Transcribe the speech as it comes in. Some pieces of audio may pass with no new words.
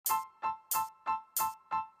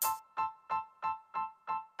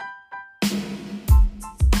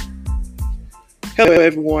Hello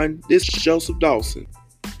everyone, this is Joseph Dawson,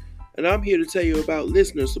 and I'm here to tell you about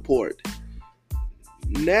listener support.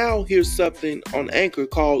 Now here's something on Anchor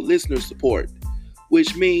called listener support,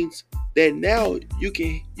 which means that now you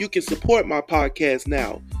can support my podcast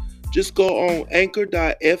now. Just go on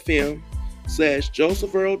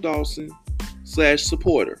anchor.fm/Joseph Earl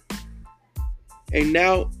Dawson/supporter. And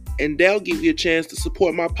they'll give you a chance to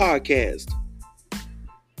support my podcast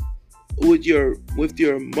with your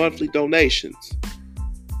monthly donations.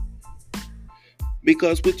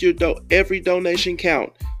 Because with your every donation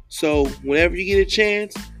count. So whenever you get a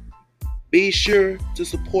chance, be sure to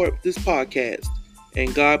support this podcast.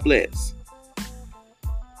 And God bless.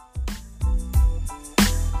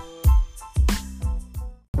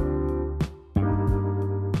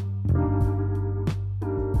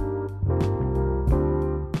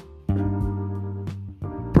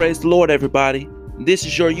 Praise the Lord, everybody. This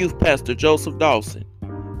is your youth pastor, Joseph Dawson,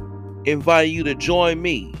 inviting you to join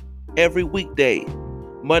me every weekday,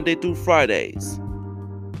 Monday through Fridays,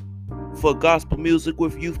 for gospel music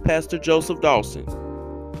with youth pastor Joseph Dawson.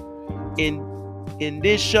 In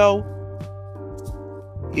this show,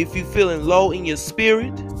 if you're feeling low in your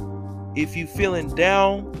spirit, if you're feeling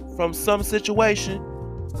down from some situation,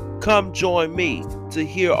 come join me to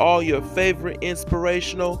hear all your favorite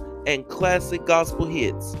inspirational and classic gospel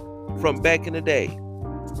hits from back in the day,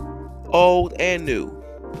 old and new.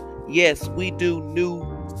 Yes, we do new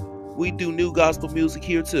gospel music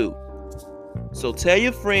here too. So tell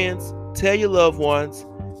your friends, tell your loved ones,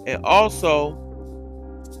 and also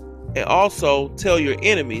tell your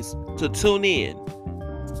enemies to tune in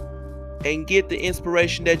and get the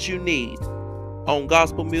inspiration that you need on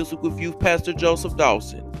gospel music with youth pastor Joseph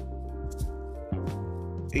Dawson.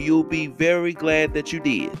 You'll be very glad that you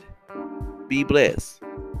did. Be blessed.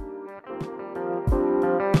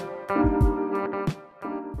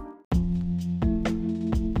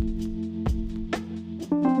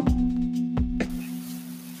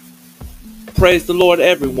 Praise the Lord,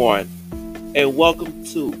 everyone, and welcome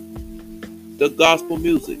to the gospel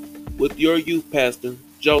music with your youth pastor,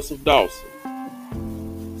 Joseph Dawson.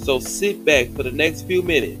 So sit back for the next few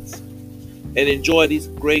minutes and enjoy these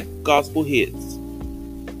great gospel hits.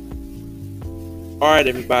 All right,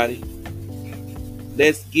 everybody,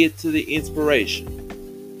 let's get to the inspiration.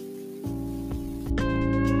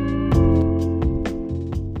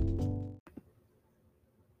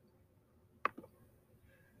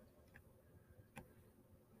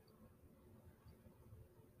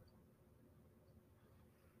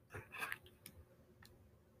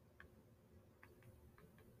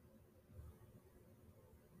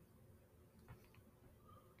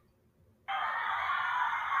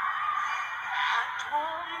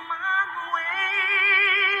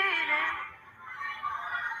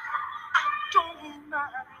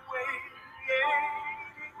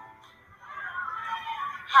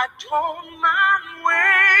 I don't mind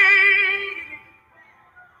waiting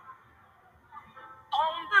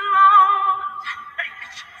on the Lord.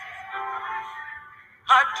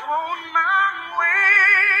 I don't mind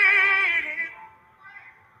waiting.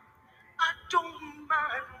 I don't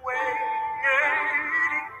mind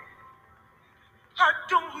waiting. I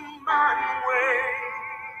don't mind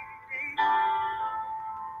waiting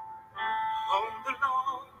on the Lord.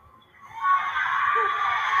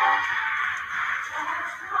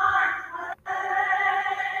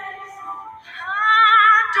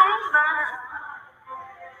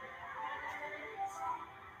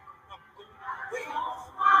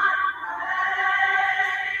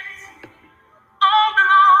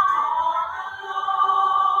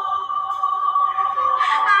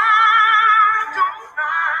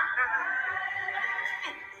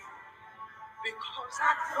 Because I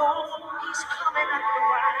know he's coming at the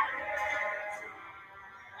right.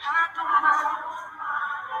 I don't mind.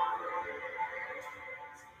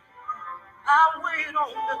 I wait on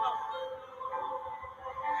the Lord.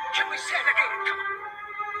 Can we say it again? Come on.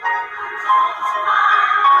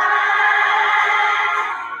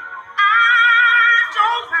 I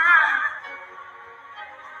don't mind.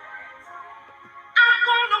 I'm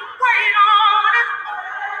gonna wait on it.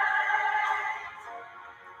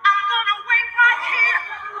 I'm gonna wait right here.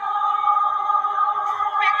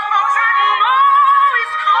 Because I know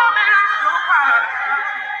he's coming at the right.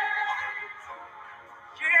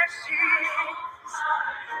 Yes, he is.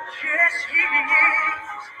 Yes, he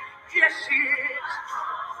is. Yes, he is.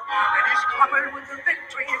 And he's coming with the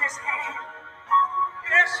victory in his hand.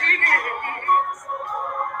 Yes, he is.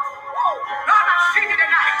 Oh, God, I see you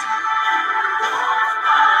tonight.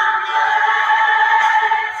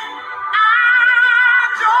 I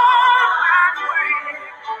don't mind waiting.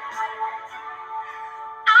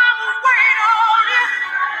 I'm waiting on you.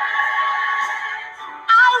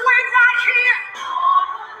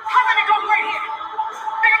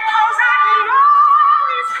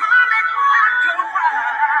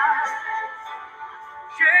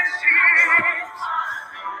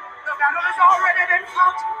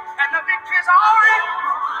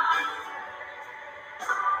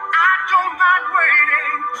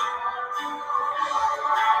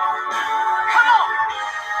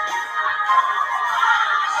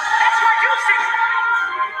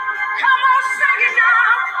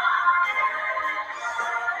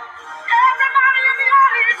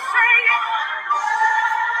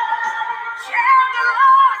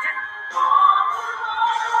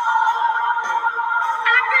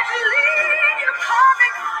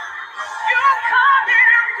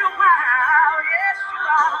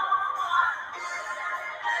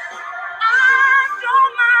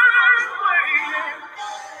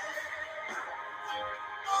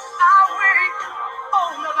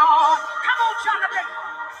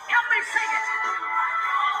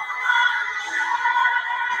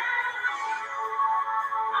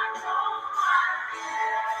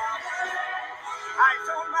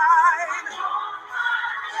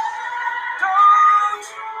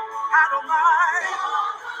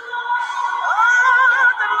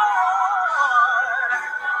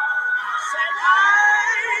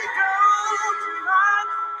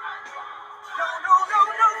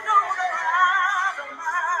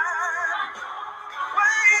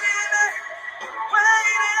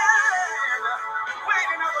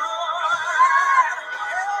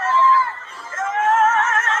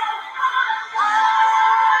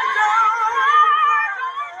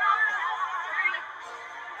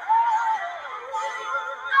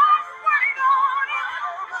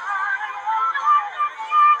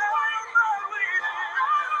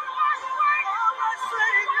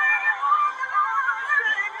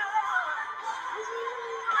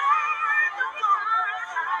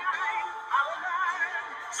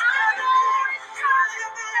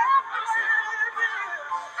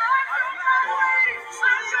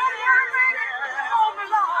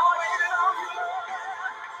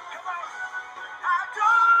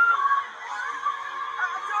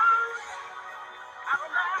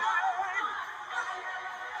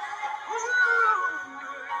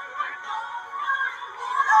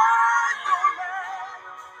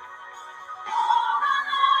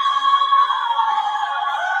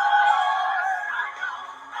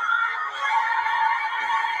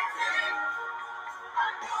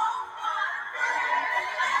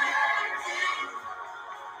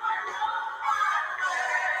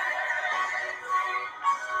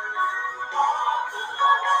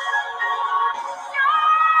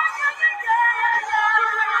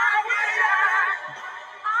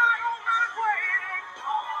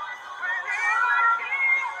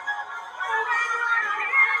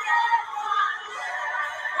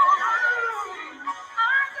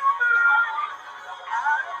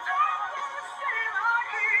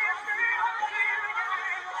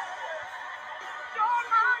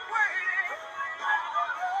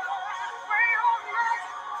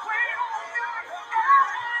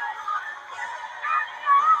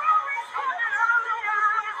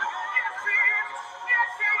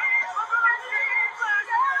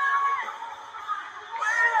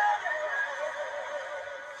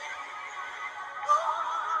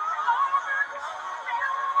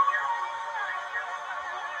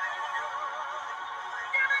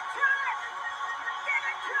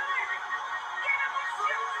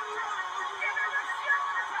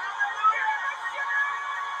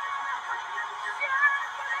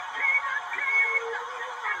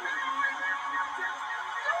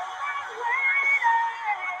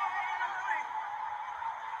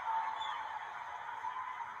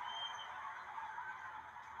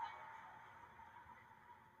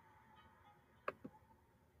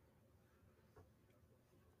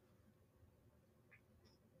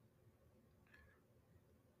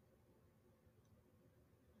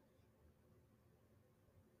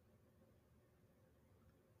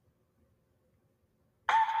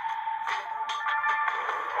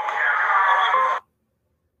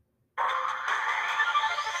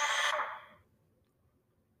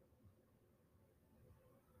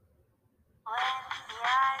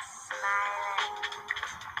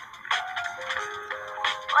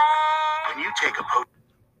 take a post.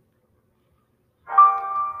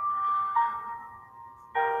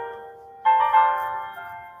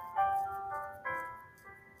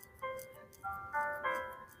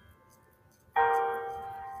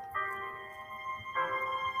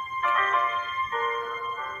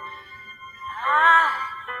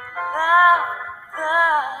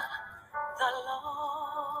 The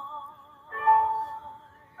Lord,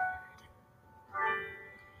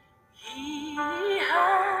 He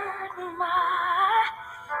heard my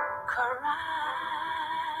cry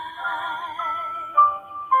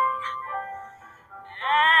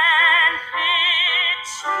and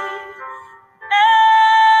pitied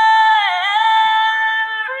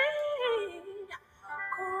every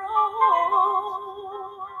groan.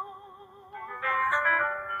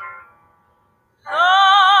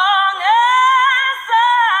 Long as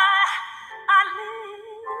I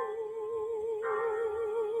live,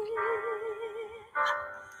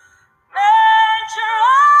 and troubles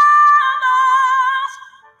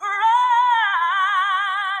rise,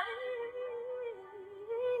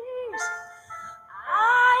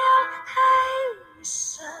 I'll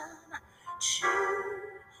hasten to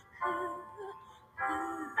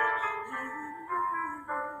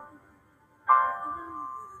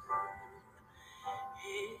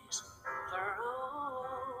His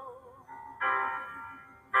throne.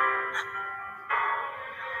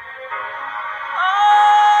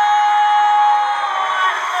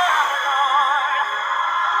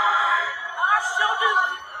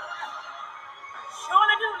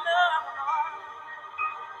 Surely do love the Lord.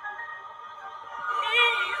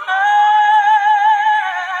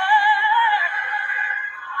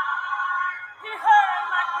 He heard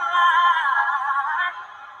my cry,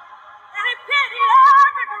 and He pitied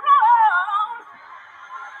every groan.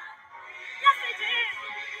 Yes, He did.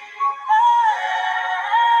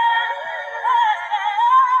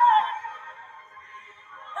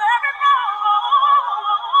 Every groan.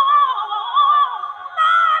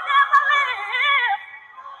 Long as I live.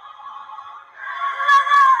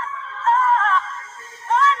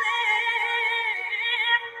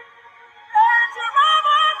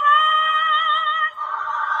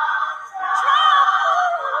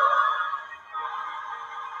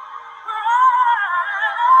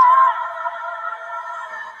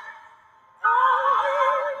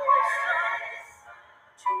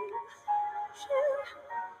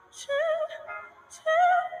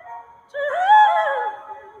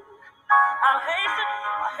 I'll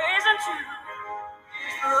hasten to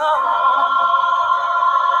His throne.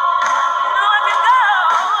 Now I can go.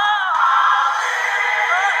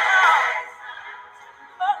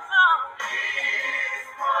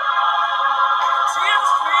 Tears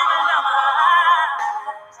streaming down my eyes.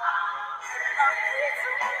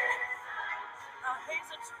 I'll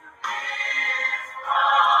hasten to His throne.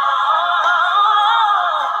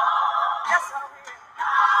 Yes, I will.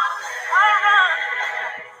 I'll run.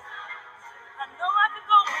 I know I can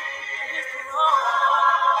go to His throne.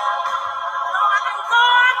 No, I can go.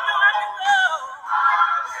 I know I can go.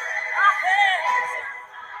 I hasten.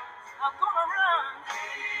 I'm gonna run.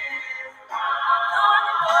 I know I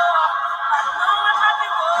can go. I know I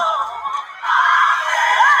can go.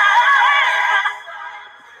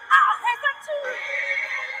 I'll hasten to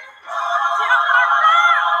till I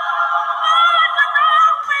know. Oh, I know I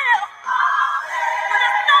will.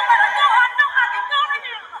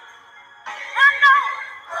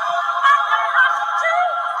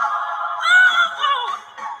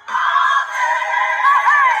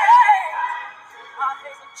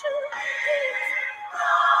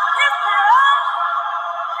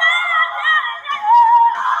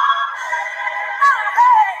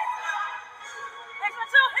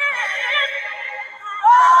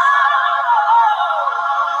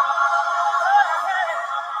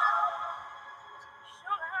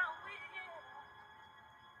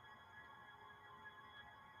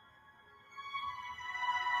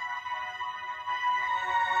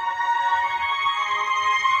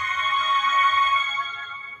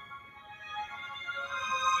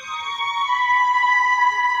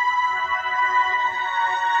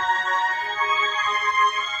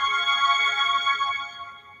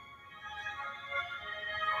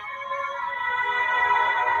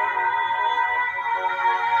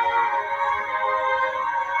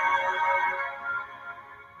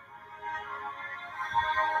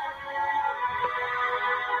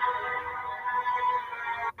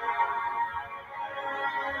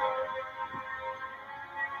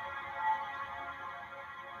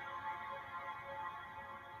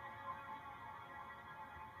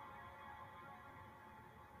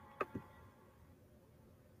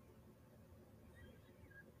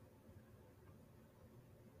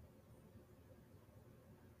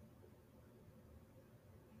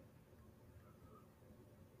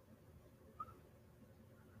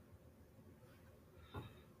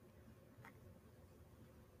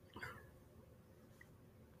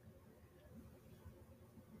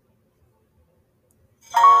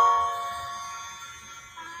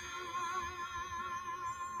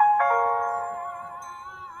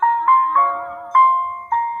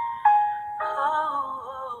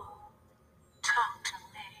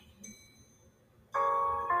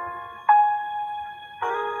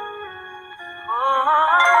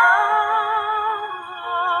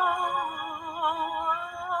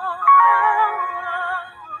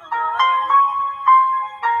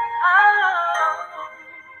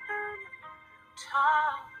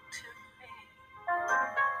 talk to me.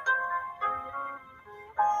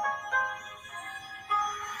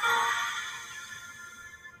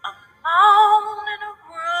 Alone in a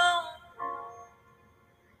room,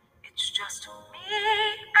 it's just me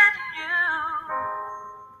and you.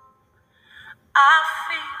 I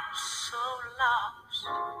feel so lost,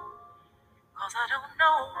 'cause I don't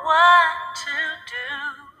know what to do.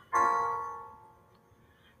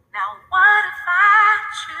 Now what if I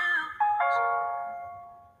choose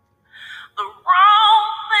the wrong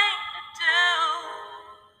thing to do?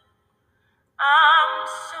 I'm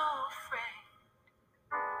so afraid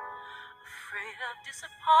of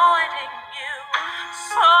disappointing you.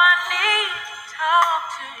 So I need to talk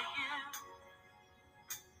to you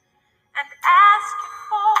and ask you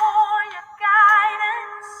for your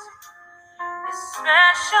guidance,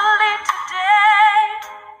 especially today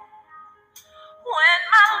when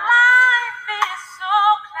my life is so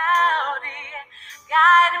cloudy.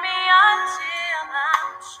 Guide me until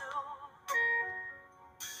I'm sure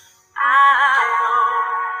I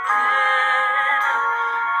open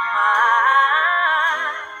my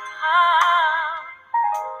heart.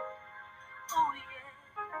 Oh yeah.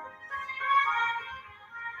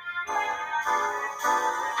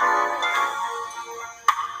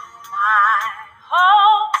 My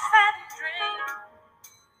hopes and dreams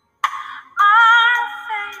are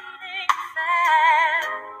fading fast.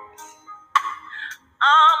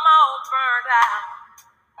 I'm all burned out,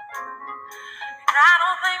 and I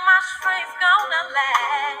don't think my strength's gonna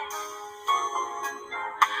last.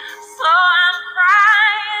 So I'm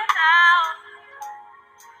crying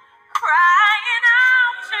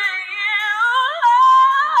out to you,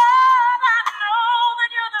 Lord. I know that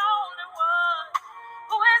you're the only one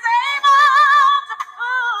who is able to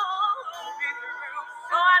pull me through.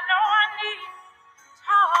 So I know I need to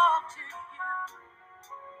talk to you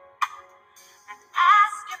and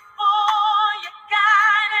ask you for your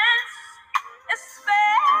guidance,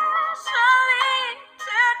 especially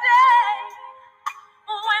today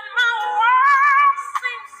when my world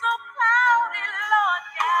seems so cloudy. Lord,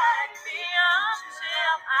 guide me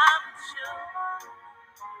until I'm sure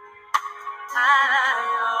I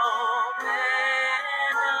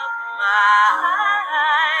open up my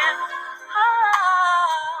heart.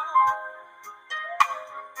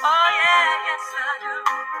 Oh yeah, yes I do.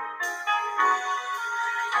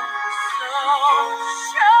 So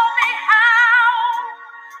show me how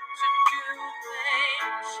to do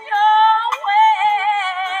things your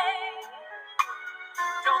way.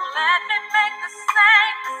 Don't let me make the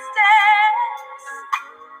same mistakes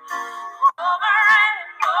over and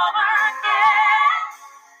over again.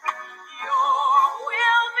 Your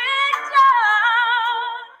will be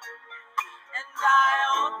done, and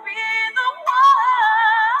I'll be the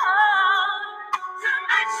one to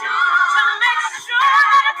make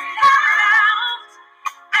sure it's out.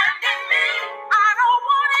 And in me, I don't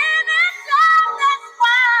want any doubt. That's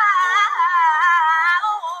why I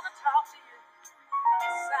wanna talk to you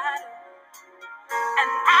inside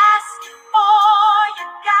and ask you for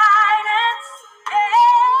your guidance,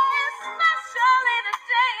 especially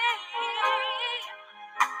today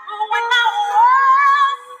when my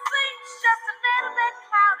world seems just a little bit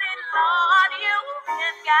cloudy. Lord, you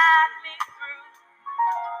can guide me through.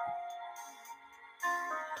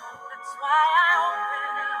 That's why I open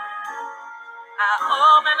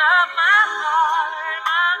up my heart,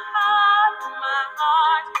 my heart, my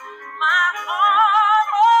heart, my heart.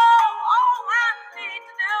 Oh, all I need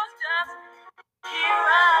to do is just hear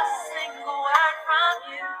a single word from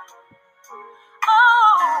you.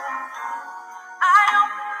 Oh,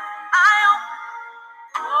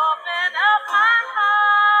 open up my heart.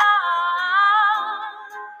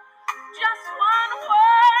 Just one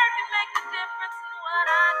word can make the difference in what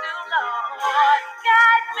I do, Lord.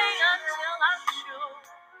 Guide me until I'm sure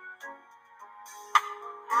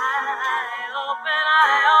I open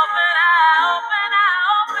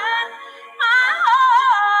my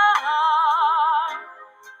heart.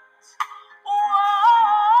 Won't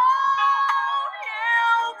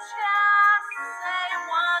you just say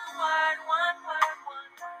one word, one word,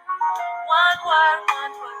 one word,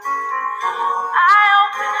 one word. I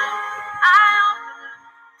open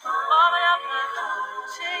up my heart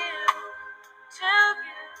to you, to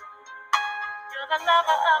you. You're the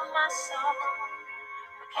lover of my soul,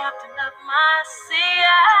 the captain of my sea.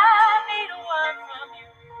 I need a word from you.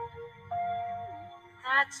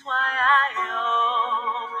 That's why I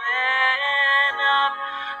open up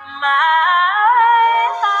my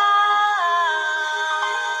heart.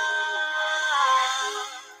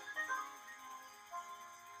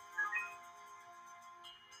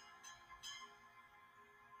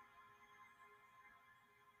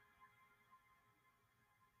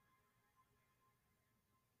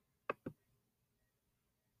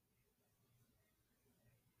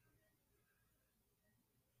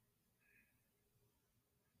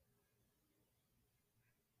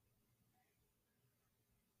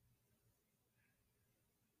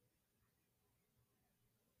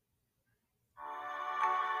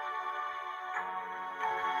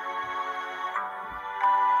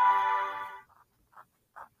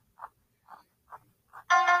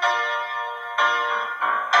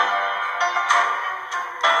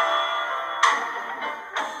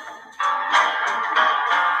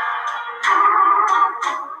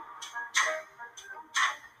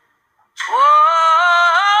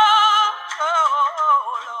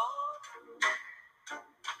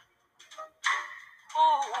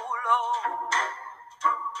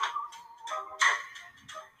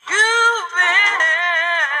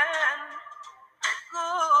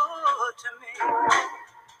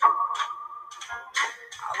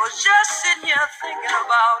 Was just sitting here thinking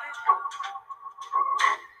about it,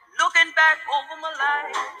 looking back over my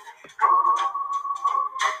life,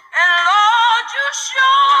 and Lord, you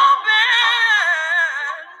sure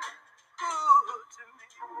been good to me.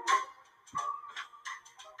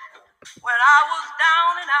 When I was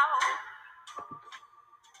down and out,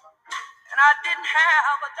 and I didn't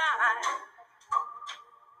have a dime,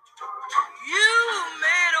 you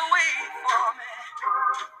made a way for me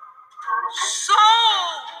so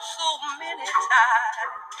many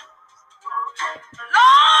times.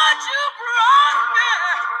 Lord, you brought me,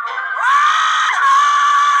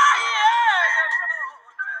 yeah,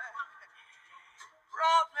 you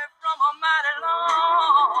brought me from a mighty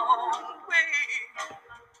long way.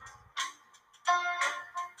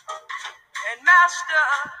 And Master,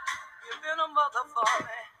 you've been a mother for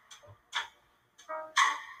me.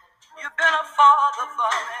 You've been a father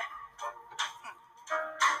for me.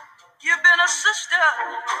 You've been a sister.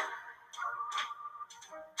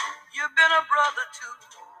 You've been a brother too.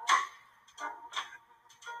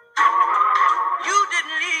 You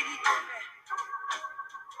didn't leave me.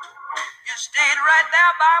 You stayed right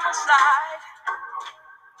there by my side.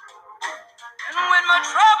 And when my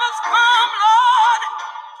troubles come, Lord,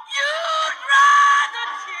 you dry the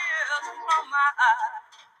tears from my eyes.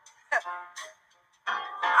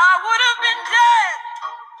 I would have been dead,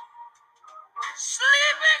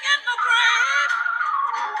 sleeping in the grave.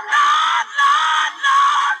 Lord, Lord,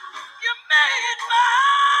 Lord, you made my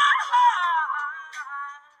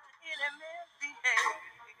enemy behave.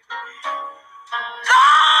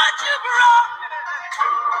 Lord, you brought me.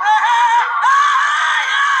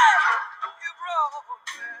 You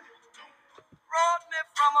brought me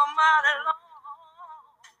from a mighty long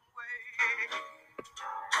way.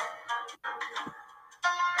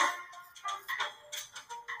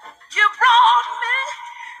 You brought me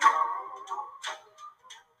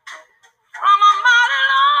from a mighty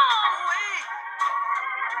long way.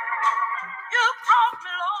 You brought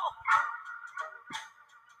me, Lord,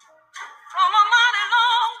 from a mighty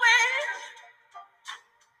long way.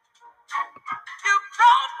 You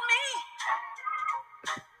brought me.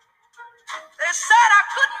 They said I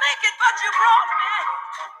couldn't make it, but you brought me.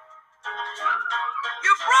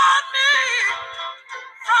 You brought me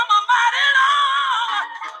from a mighty long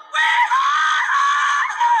way.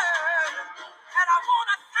 And I want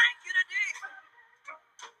to thank you today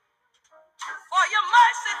for your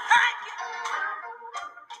mercy. Thank you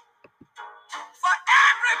for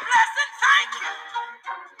every blessing. Thank you.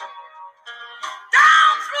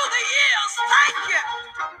 Down through the years. Thank you.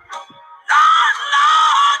 Lord,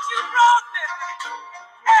 Lord, you brought me.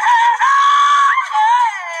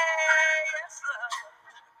 Yes, sir.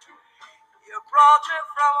 You brought me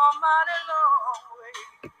from a mighty long way.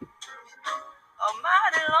 A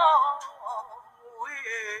mighty long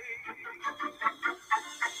way.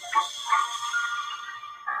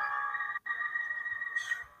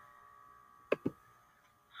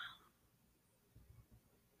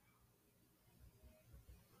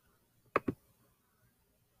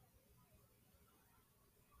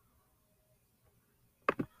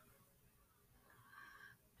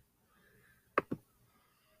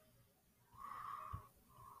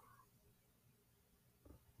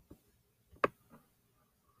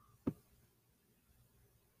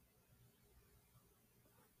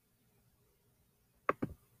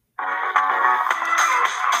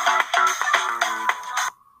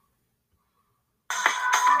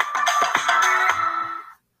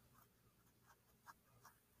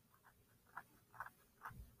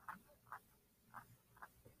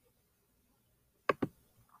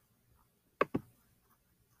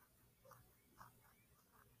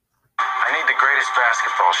 I need the greatest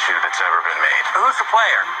basketball shoe that's ever been made. Who's the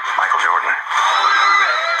player? Michael Jordan.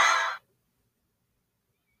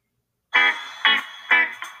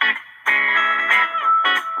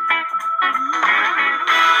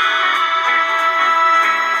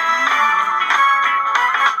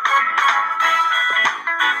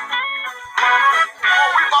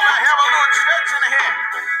 We gonna have a little church in here.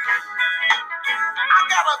 I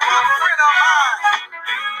got a good friend of mine,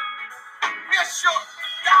 Bishop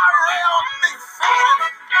Darrell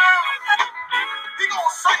McFadden. He gonna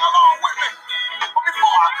sing along with me. But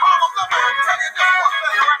before I call him, let me tell you just one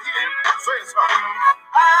thing right here. Say it, sir.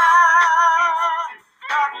 I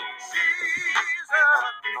got Jesus.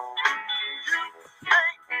 You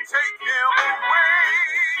can't take him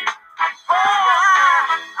away. Oh,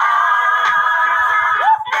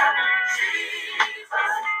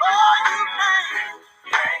 Jesus. Oh, you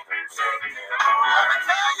can't take him away. Let me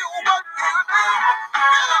tell you what you do.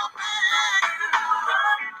 He'll make you.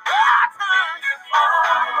 I'll turn you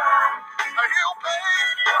over. He'll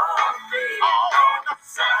make you.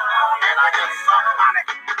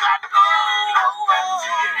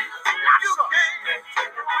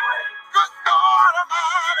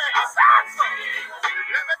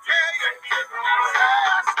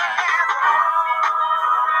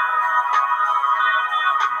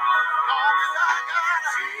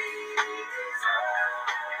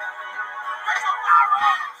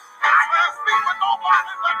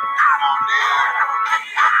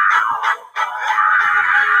 Good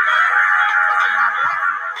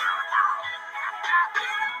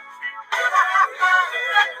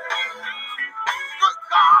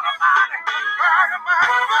God Almighty, burn my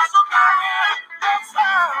vessel down. Yes,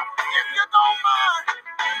 sir. If you don't mind,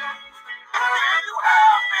 can you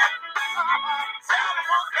help me? Tell me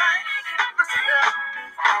one thing. Listen here.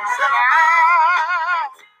 Said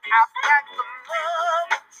I've got the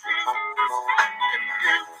love of Jesus in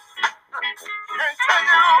you. Can't take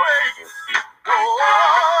it away.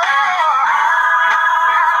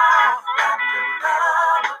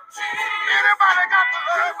 Anybody got the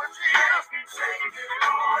love of Jesus?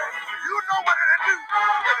 You know what it'll do.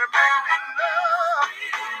 It'll make me love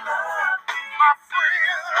my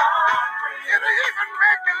friend. It'll even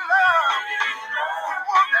make me love the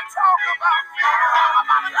one that talk about me.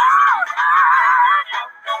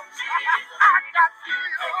 I got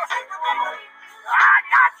Jesus. I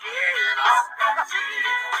got Jesus.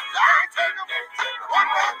 Can't take him. One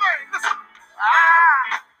more thing. Listen.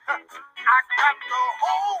 I got the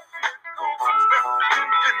Holy Ghost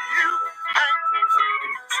and you can't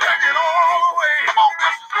take it all away. Come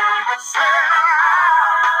on, say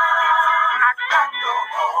I got the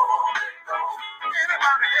Holy Ghost.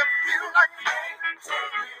 Anybody ever feel like me?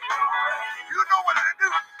 You know what it'll do.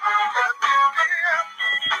 It'll make me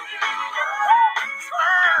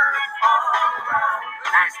turn.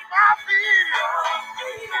 Lash my feet.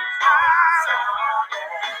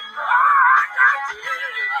 I got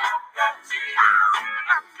Jesus.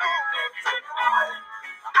 I know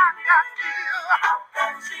I got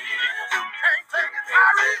Jesus. You can't take it,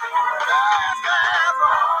 Tyree. Yes, that's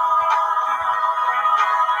all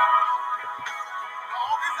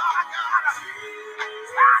as I got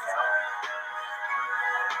Jesus. Yes, sir.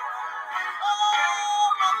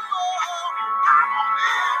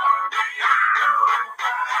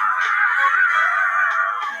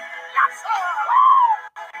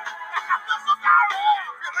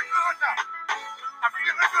 I'm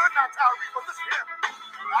feeling good now, Tyree, but listen here.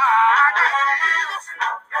 I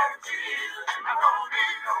got Jesus. I don't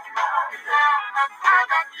need nobody. I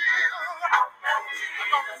got Jesus. I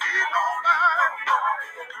don't need nobody.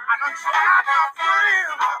 I done tried my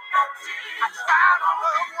friend. I tried my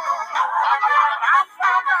loved one. I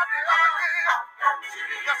found out the other day.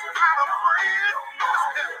 That's the kind of friend.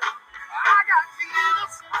 Listen here. I got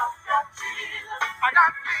Jesus. I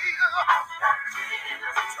got Jesus.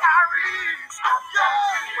 Tyrese.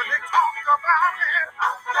 Yeah. When they talk about me,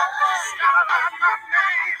 shout out my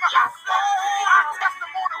name. My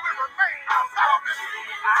testimony will remain.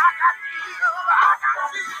 I got Jesus. I got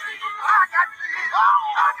Jesus. I got Jesus.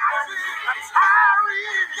 I got Jesus.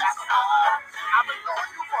 Tyrese. Yes, sir. I've been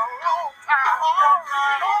knowing you for a long time.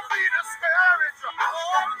 Don't be discouraged.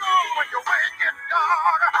 When your way gets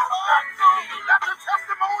dark, let the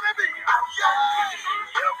testimony be.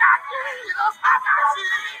 You got Jesus. I got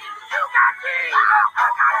Jesus. You got Jesus. I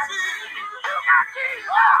got Jesus. You got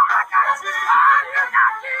Jesus. I got Jesus. You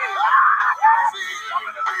got Jesus. I got Jesus. I'm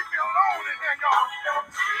gonna leave me alone in here, y'all.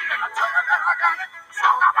 Let me tell you that I got it.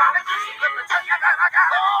 Talk about it. Let me tell you that I got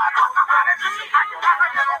it. Talk about it. I can have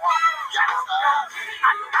it never walk. Yes, sir.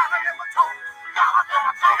 I can have it never talk.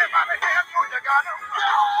 Anybody here know you got him?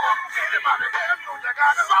 Anybody here know you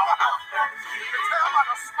got him? You can tell by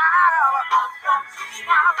the smile.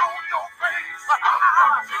 Smile on your face.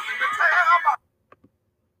 You can tell by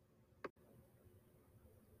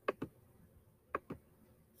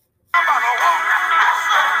the walk.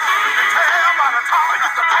 You can tell by the talk. You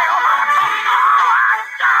can tell by the talk.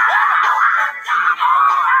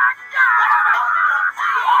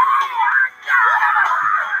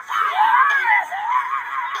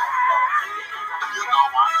 You know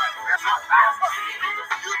one thing, Bishop Pastor.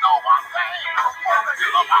 You know one thing.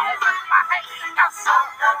 Feel them all in my hand. Yes, sir.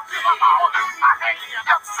 Feel them all in my hand.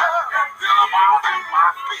 Yes, sir. Feel them all in my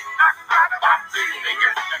feet. I got it. I feel it.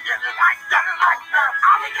 Get it like that.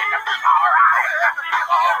 I begin to feel all right.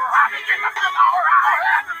 I begin to feel all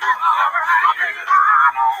right. I begin to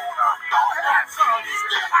go ahead, sir.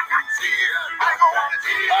 Still I got tears. Hang on to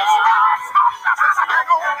Jesus.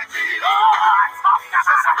 Hang on to Jesus.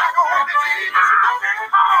 Hang on to Jesus.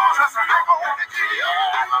 Just hang on to Jesus.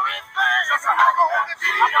 Everything. Just hang on to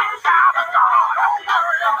Jesus. I'm a child of God. Don't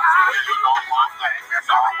worry about it. You know one thing.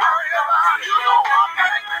 Don't worry about it. You know one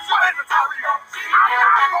thing. What is the time? I'm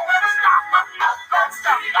not going to stop. Don't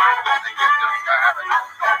stop. I'm going to get discouraged.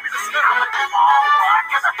 Don't be discouraged. I'm going to keep on working.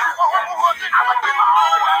 Just keep on working. I'm going to keep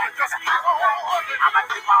on working. Just keep on working. I'm going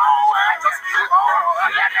to keep on working. Just keep on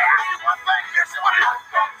working. Let me ask you one thing. This what is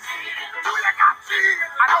do you got Jesus?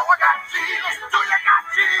 I know I got Jesus. Do you got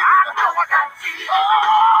Jesus? I know I got Jesus.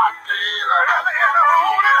 Oh, Jesus.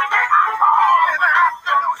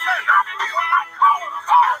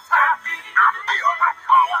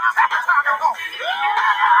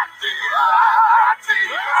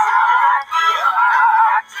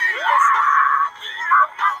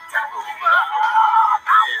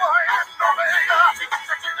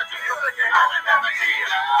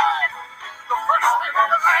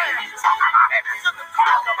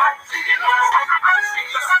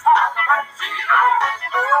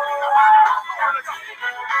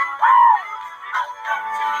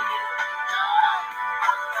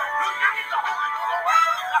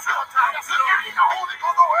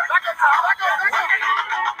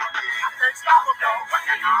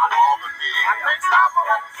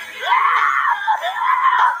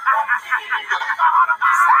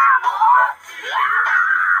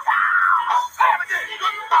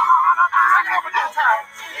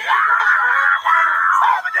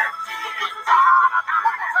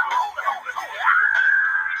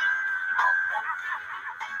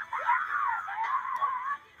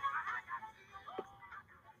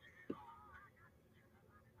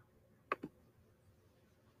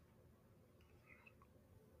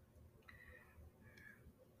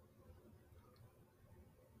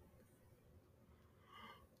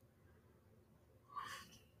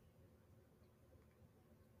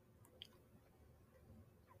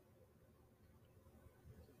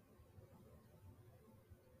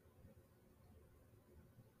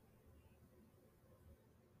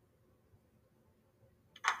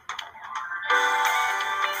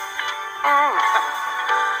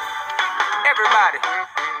 Everybody,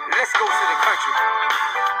 let's go to the country.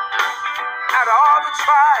 Out of all the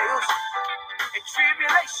trials and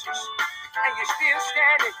tribulations, and you're still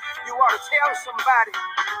standing, you ought to tell somebody.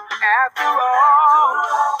 After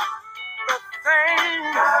all the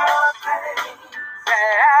things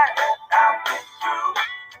that I've been through,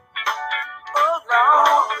 oh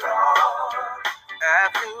Lord,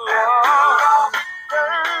 after all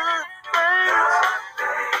the things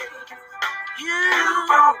you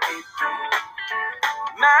brought me through,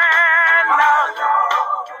 man, Lord,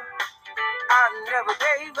 I never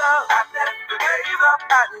gave up. I never gave up.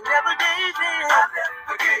 I never gave in. I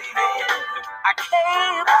never gave in. I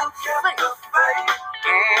kept the faith,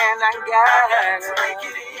 and I got to make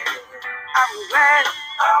it in. I'm glad.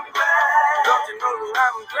 I'm glad. Don't you know that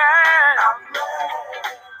I'm glad? I'm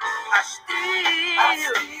glad. I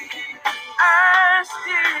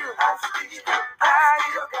still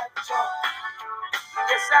got joy.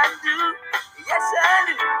 Yes, I do. Yes, I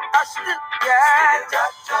do. I still got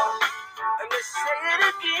joy. And let's say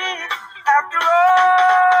it again. After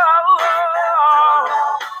all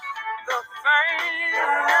the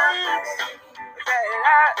things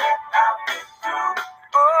that I've been through,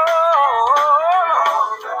 oh,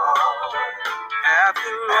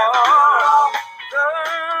 after all the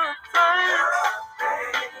things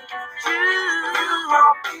you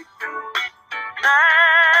brought me through,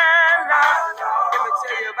 man, let me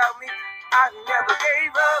tell you about me. I never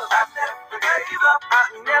gave up. I never gave up. I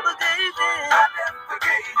never gave in. I never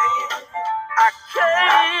gave in. I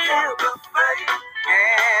kept the faith,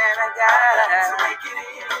 and I got to make it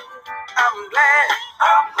in. I'm glad.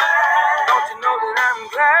 I'm glad. Don't you know that I'm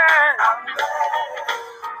glad? I'm glad.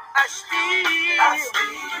 I still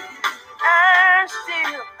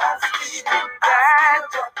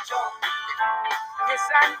got joy. Yes,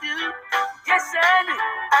 I do. Yes, I do.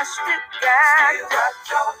 I still got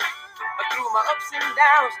joy. Through my ups and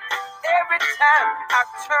downs, every time I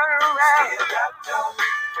turn around.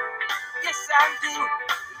 Yes, I do.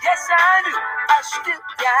 Yes, I do. I still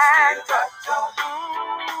got joy.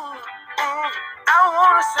 I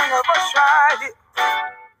wanna sing a verse right here.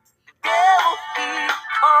 Devil, he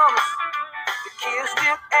comes to kill,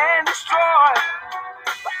 steal, and destroy.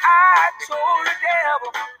 But I told the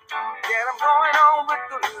devil that I'm going on with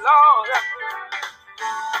the Lord.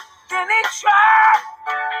 Then he tried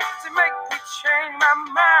to make me change my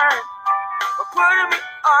mind, but putting me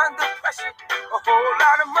under pressure, a whole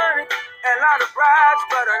lot of money and a lot of bribes,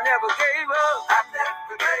 but I never gave up. I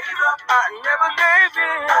never gave up. I never gave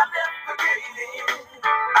in. I never gave in.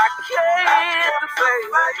 I kept the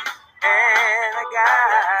faith, and I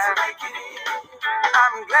got to make it in.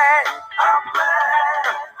 I'm glad. I'm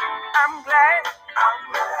glad. I'm glad.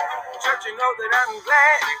 I'm glad. Church, you know that I'm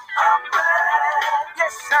glad. I'm glad.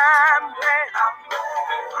 Yes, I'm glad. I'm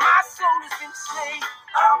glad. My soul has been saved.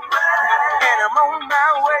 I'm glad. And I'm on my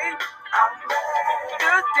way. I'm glad.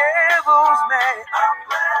 The devil's mad. I'm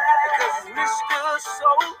glad. Because he's missed the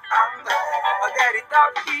soul. I'm glad. That he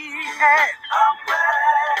thought he had. I'm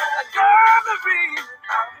glad. Another reason.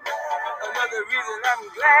 I'm glad. Another reason I'm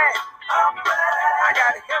glad. I'm glad. I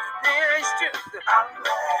got health and strength. I'm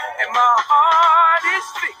glad. And my heart is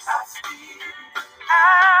fixed. I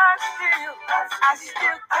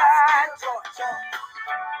still got joy.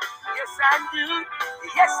 Yes, I do.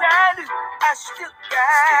 Yes, I do. I still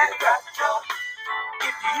got joy.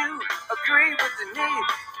 If you agree with me,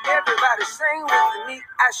 everybody sing with me.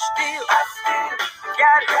 I still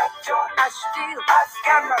got it. I still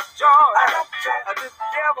got my joy. The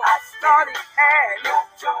devil thought he had me,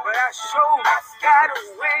 but I sure got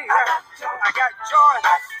away. I got joy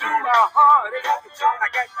through my heart. I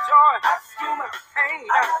got joy through my pain.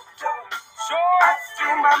 Joy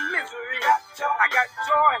through my misery. I got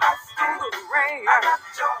joy through the rain.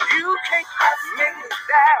 You can't make me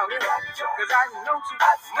down, cause I know too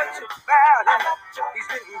much about him. He's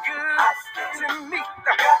been good to me,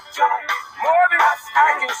 more than I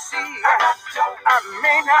can see. I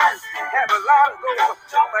may not have a lot of gold,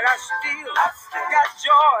 but I still got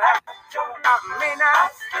joy. I may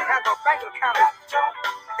not have a bank account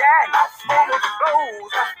that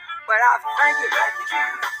overflows, but I thank you,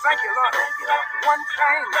 Lord. One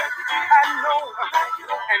thing I know,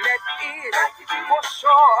 and that is for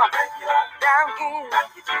sure, down in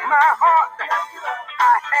my heart,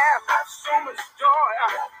 I have so much joy,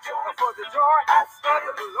 for the joy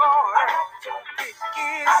of the Lord, it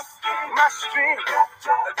is my strength.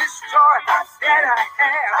 This joy that I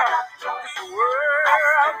have, this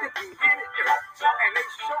world didn't give it, and they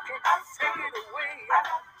sure can't take it away.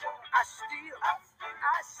 I still got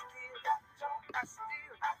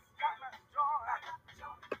my joy.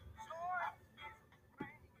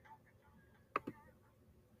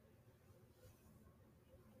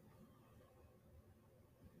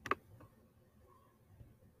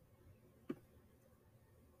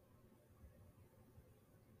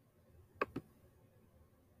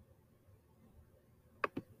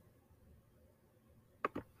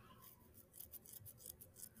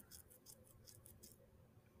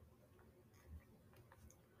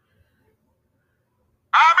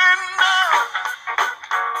 I've been down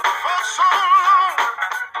for so long.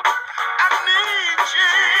 I need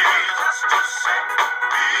Jesus to set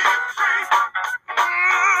me free.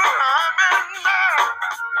 I've been down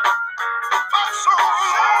for so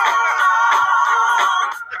long.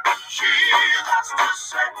 Jesus to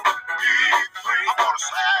set me free. I want to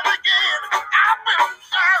say it again. I've been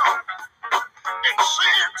down in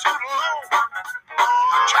sin too long.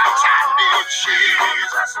 Church, I need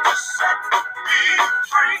Jesus to set me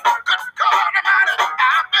free. Good God Almighty,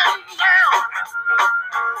 I've been down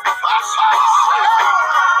for so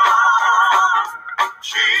long.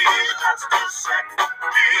 Jesus to set me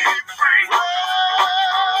free. Well,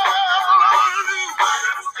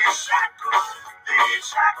 loose these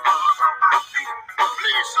shackles on my feet.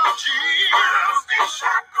 Please, oh Jesus, these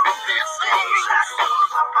shackles,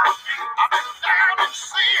 on my feet. I've been down in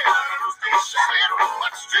sin,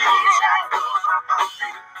 much too long.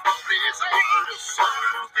 Please,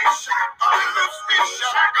 loose these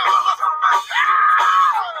shackles on my feet.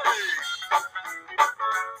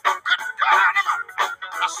 Good God,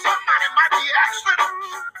 now somebody might be asking,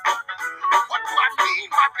 what do I mean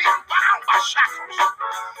by being bound by shackles?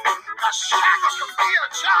 Now shackles can be a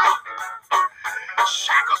job.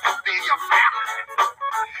 Shackles can be your family.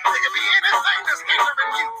 It can be anything that's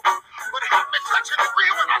hindering you. But help me touch and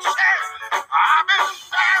agree when I say, I've been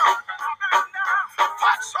down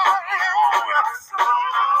for so long.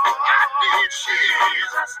 I need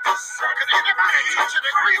Jesus to say. Could anybody touch and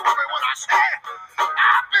agree with me when I say,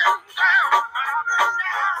 I've been down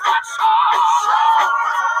for so long.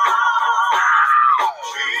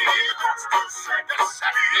 Jesus to set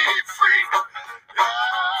me free.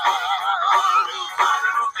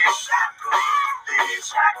 These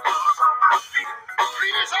shackles on my feet.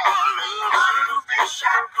 Please, loose these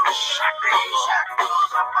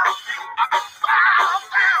shackles on my feet. I've been bound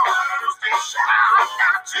down. Loose these shackles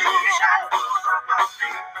on my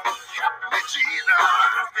feet. Help me, Jesus.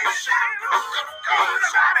 Loose these shackles. Good God,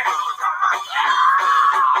 shackles on my feet.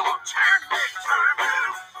 Oh, turn me.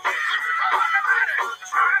 Good God Almighty,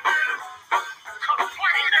 turn me.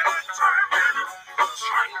 Complaining, turn me loose,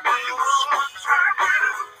 turn me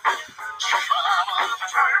loose. Trouble,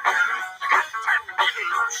 turn me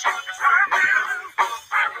loose, turn me loose.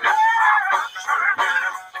 I'm love, turn me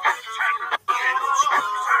loose, turn me loose.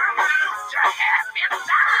 You have me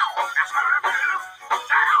down, turn me loose,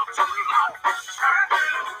 down too low, turn me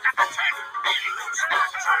loose. Got to turn me loose,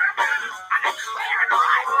 turn me loose. I declare it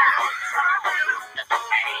right now, turn me loose. In the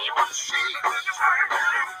name of Jesus, turn me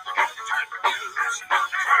loose. Got to turn me loose,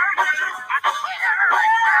 turn me loose. I declare it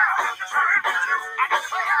right now, turn me loose. I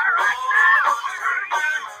declare it right now, turn me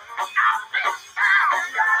loose. I've been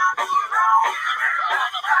down too long.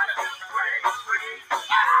 Come about it, break free.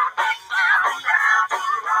 I've been down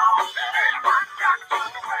too long. Everyone got to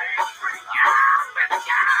break free. I've been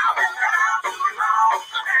down too long.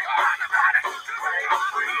 Come about it, break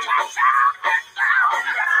free. I've been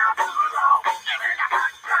down too long.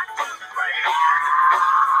 Everyone got to break free.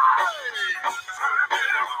 Turn me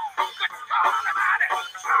loose. Good God Almighty,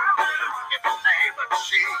 turn me loose. In the name of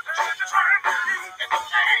Jesus, turn me loose. In the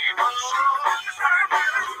name of Jesus, turn me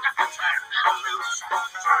loose. Got to turn me loose.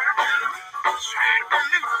 Turn me loose. Turn me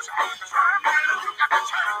loose. Turn me loose. You got to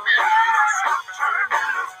turn me loose. Turn me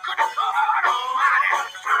loose. Good God Almighty,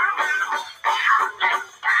 turn me loose. I've been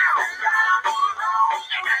down too long,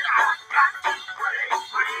 and I got to break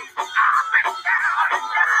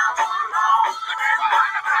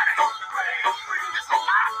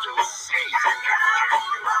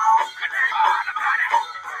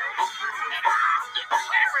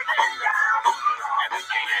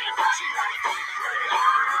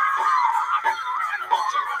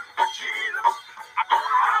run for Jesus. I'm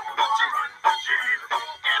gonna run for Jesus.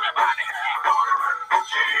 Anybody here gonna run for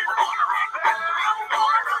Jesus? I'm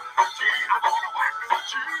gonna run for Jesus. I'm gonna work for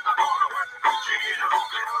Jesus. I'm gonna work for Jesus.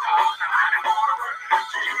 I'm gonna work for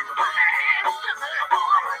Jesus. My hands to say I'm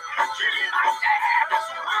gonna work for Jesus. My dad is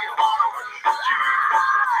the way I'm gonna work for Jesus.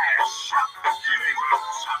 Shout for Jesus.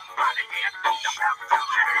 Somebody get me shout for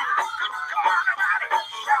Jesus. Good God Almighty,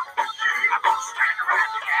 shout for Jesus. I'm gonna stand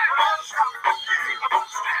right here. Shout for Jesus. I'm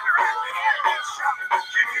gonna stand right here. Shout for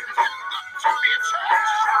Jesus. Look to me, church.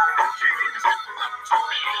 Shout for Jesus. Look to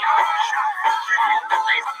me, y'all. Shout for Jesus. The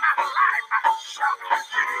days of my life, I shout for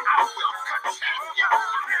Jesus. I will continue to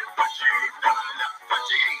live for Jesus. Live for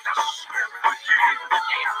Jesus. Live for Jesus. The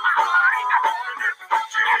day of my life, I want to live for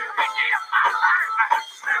Jesus. Every day of my life, I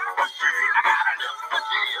live for Jesus. I gotta live for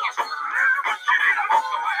Jesus. Live for Jesus. I want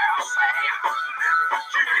the world say, live for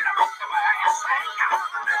Jesus. I want the world say,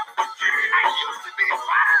 live for Jesus. I used to be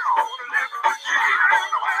proud to live for Jesus. I don't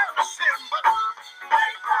know where to sin, but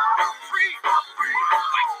I'm free. I'm free.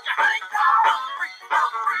 Thank you, thank God. I'm free.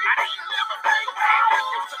 I'm free. I ain't living the way I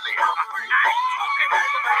used to live. I'm free. I ain't talking the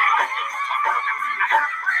way I used to talk. I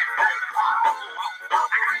got friends. I got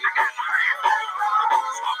friends.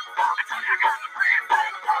 I tell you, I got friends.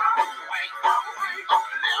 Way of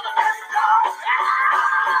living.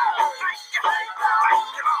 Thank you,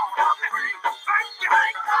 thank you, Lord. I'm free. Thank you, Lord.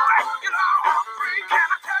 I'm free. Can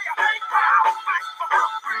I tell you, thank God,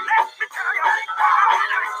 I'm free. Let me tell you, thank God,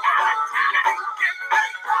 every time you get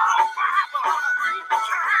thank God, the Bible, I'm free.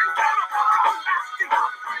 Turn to the book of Matthew,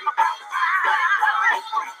 I'm free. I'm free.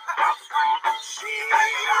 I'm free.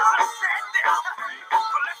 Jesus said this.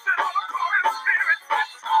 Blessed are the poor in spirit,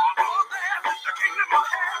 for theirs is the kingdom of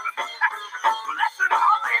heaven. Blessed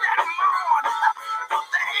are they that mourn, for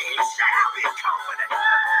they shall be comforted.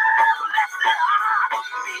 Blessed are the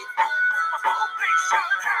meek, for they shall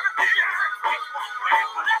inherit the earth.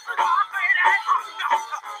 Blessed are they that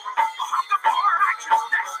hunger for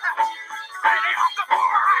righteousness. Say they hunger for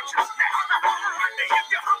righteousness.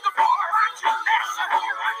 If you hunger for righteousness,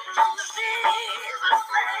 Jesus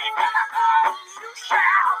said, you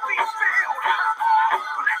shall be filled.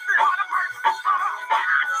 Blessed are the merciful,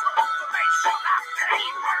 for they shall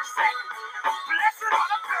obtain mercy. Blessed are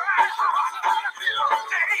the pure in heart, for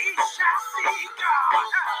they shall see God.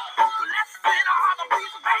 Blessed are the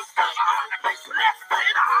peacemakers.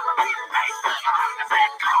 Blessed are the peacemakers. They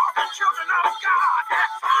call the children of God.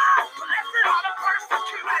 Blessed are the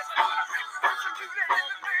persecuted. Persecuted in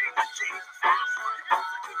the name of Jesus.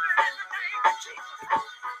 Persecuted in the name of Jesus.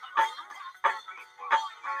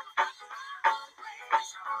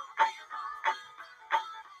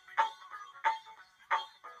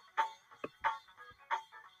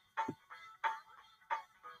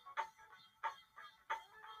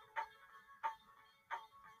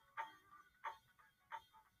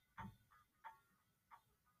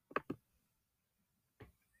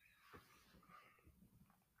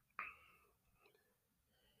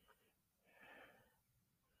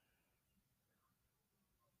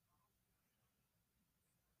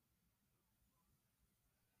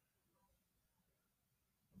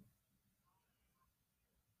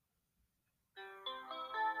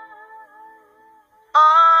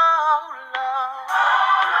 Oh, Lord,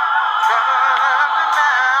 turn me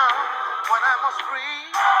now when I must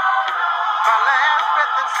breathe my last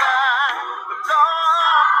breath inside. But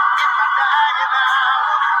Lord, in my dying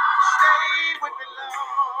hour, stay with me,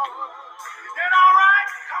 Lord. Is that all right?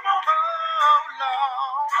 Come on. Oh,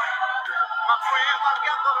 Lord, my friends are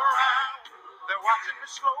gathered around. They're watching me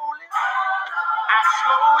slowly. I'm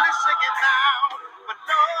slowly sinking now. But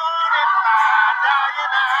Lord, in my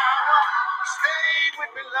dying hour, stay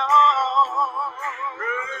with me, Lord.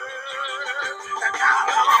 And now,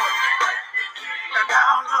 Lord, and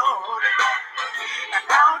now, Lord, and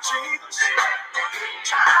now, Jesus,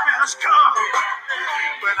 time has come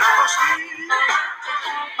when I must leave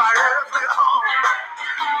my earthly home.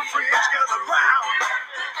 Friends gather round,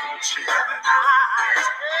 cheering eyes.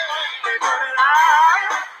 They know that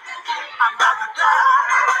I'm about to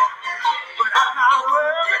die, but I'm not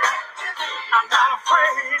worried, I'm not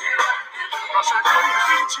afraid, 'cause I know you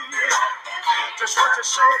did, Jesus, just what you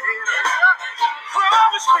said.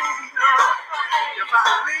 Promise me, if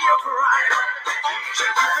I live right, said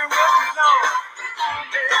you can let me know,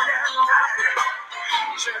 day and night.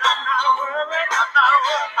 Said I'm not worried, I'm not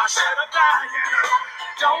worried. I said I'm dying,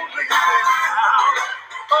 don't leave me now.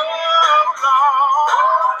 Oh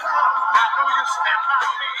Lord, I know you stand by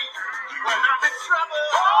me when I'm in trouble,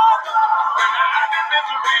 when I'm in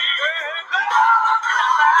misery. Lord, I'm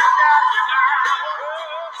dying now.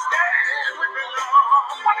 Stand with me,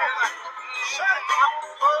 Lord. Shut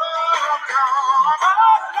up. you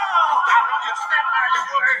stand by your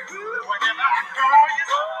word. Whenever I call you,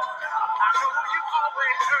 I know you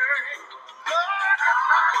always heard. Lord,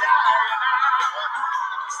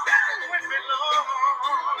 stay with me, Lord.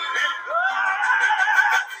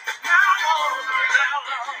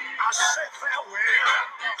 I say farewell.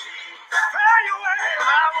 Farewell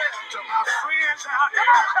to my friends out there.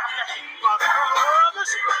 My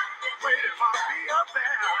brothers waiting for me up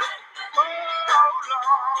there. Oh,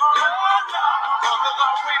 Lord. Others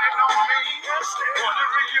are waiting on me for the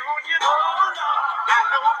reunion. I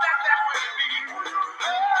know that will be.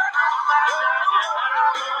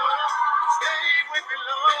 Stay with me,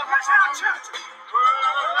 Lord. Watch out, church.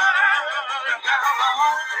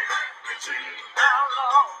 How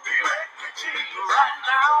long? Be with me, Jesus. Right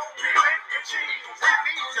now, be with me, Jesus. We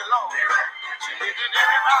need you, Lord. Isn't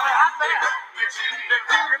everybody out there? They're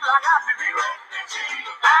feeling like I be with me,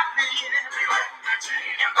 Jesus. I need him, be with me,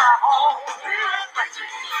 Jesus. In my home, be with me,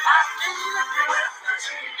 Jesus. I need him, be with me,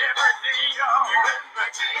 Jesus. Every day, y'all, be with me,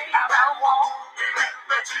 Jesus. As I walk, be with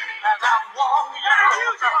me, Jesus. As I walk, yeah, you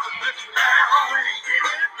just listen now. Be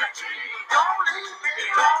with me, Jesus. Don't leave me,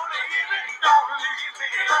 don't leave me, don't leave me,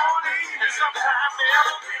 don't leave me. Sometimes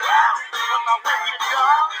they'll be around, but my wicked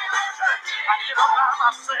God, I get up by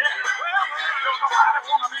myself. Well, don't nobody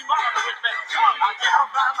wanna be bothered with me. I get up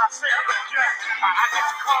by myself and I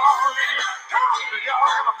just call in. Do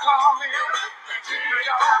y'all ever call in? Do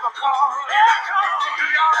y'all ever call in? Do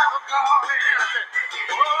y'all ever call in?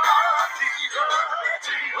 Oh, Jesus,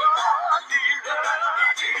 Jesus, Jesus,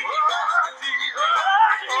 Jesus,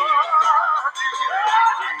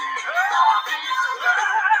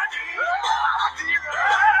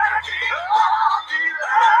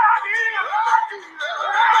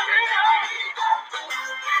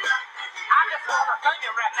 I just wanna thank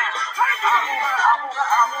you right now. I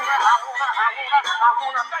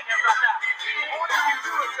wanna thank you right now. All that you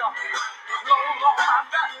do is roll on my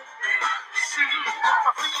back, shoes on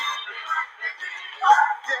my feet.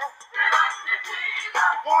 Yeah.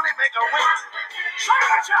 Won't he make a way? Sing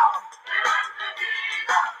it, y'all.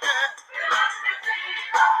 Yeah.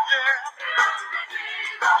 Yeah.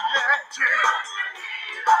 Yeah. Yeah.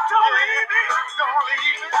 Don't leave me, don't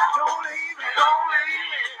leave me, don't leave me, don't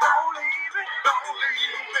leave me, don't leave me, don't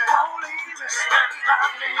leave me, don't leave me. Stand by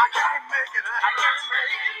me, I can't make it, I can't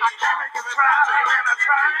make it, I can't make it. I tried and I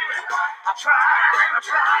tried, I tried and I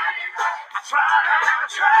tried, I tried and I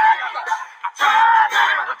tried, I tried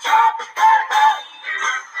and I tried.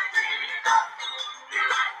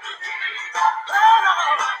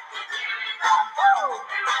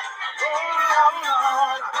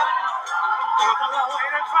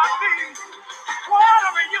 Waiting for me. What a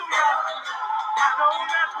reunion. I know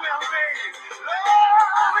that will be.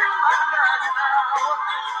 Love in my life now.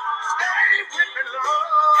 Stay with me,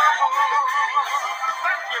 Lord.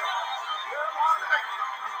 Thank you. Lord, thank you.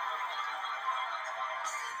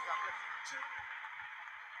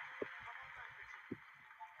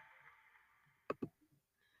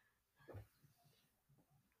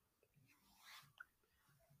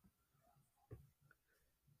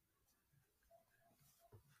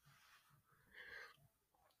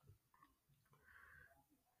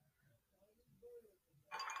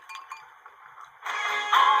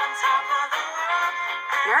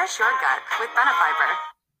 Nourish your gut with Benefiber.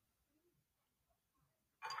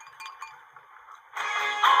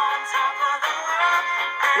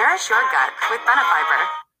 Nourish your gut with Benefiber.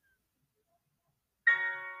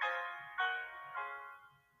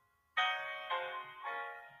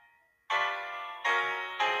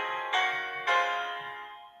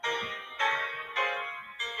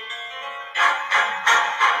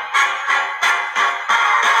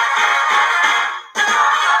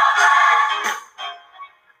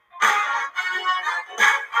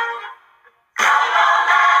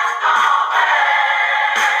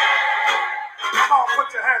 Come on,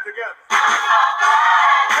 put your hands together.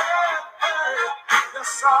 Yes,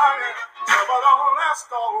 sorry, trouble don't last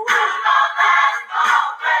always.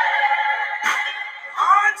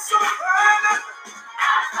 I'm so glad.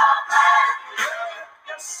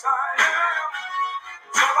 Yes, I am.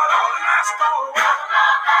 Trouble don't last always.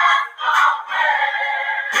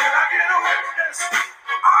 Can I get a witness?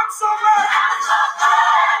 I'm so glad.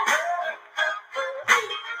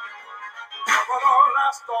 Trouble don't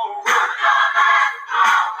last always.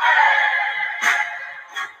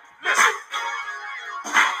 Listen,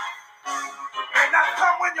 may not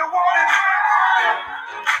come when you want it,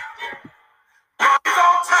 but it's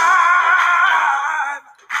on time.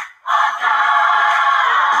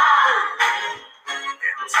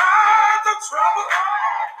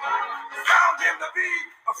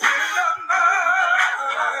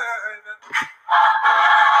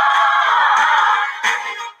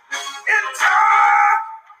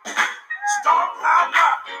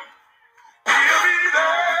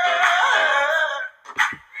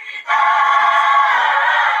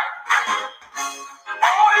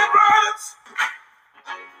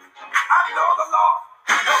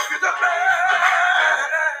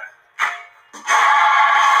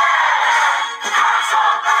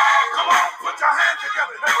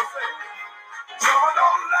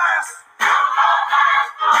 don't last.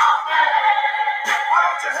 Why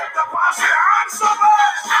don't you hit the bus? Say, I'm so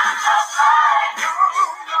blessed. No,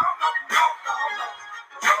 no, no, no, no, no.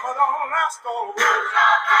 Trouble don't last always.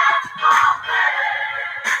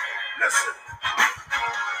 Listen,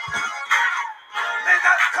 may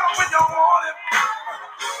not come when you want it.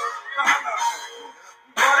 No, no.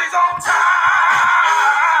 But he's on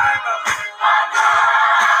time.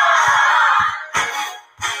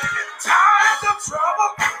 In times of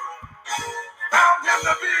trouble, found him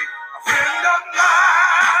to be a friend of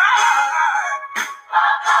mine.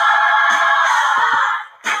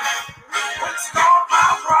 When storm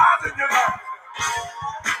clouds rise in your life,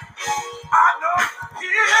 I know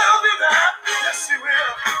he'll be there. Yes, he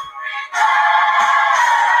will.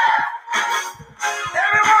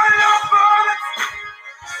 Every one of your burdens,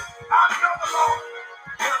 I know the Lord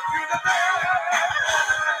will help you today.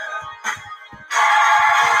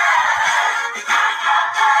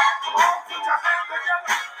 Come on, put your hands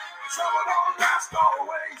together. Trouble don't last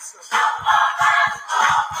always.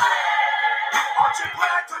 Aren't you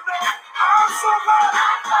glad to know I'm so glad?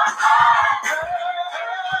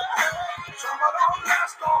 Trouble don't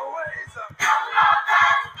last always.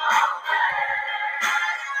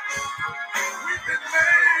 We've been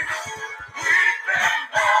made. We've been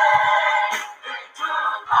made.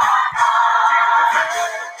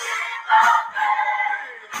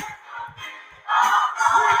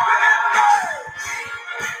 We've been made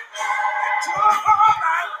into a hard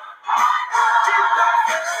life. Keep the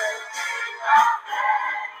faith.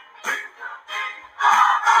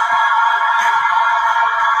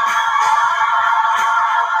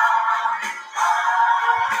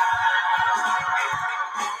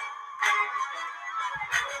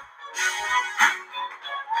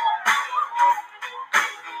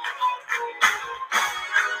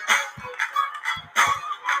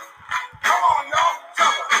 Come on, y'all.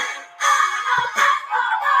 Trouble.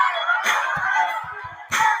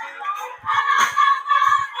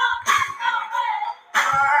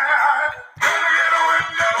 Better get a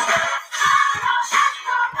witness.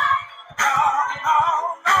 No,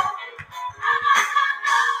 no, no.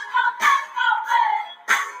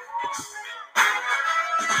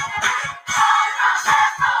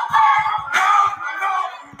 No, no, no,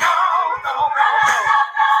 no, no, no.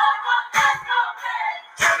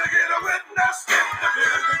 Can I get a witness in the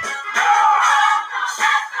building? No,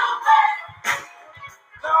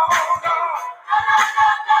 no, no.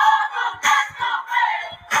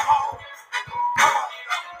 Come on, come on.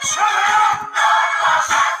 Shut up.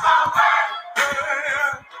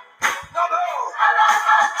 Yeah. No, no.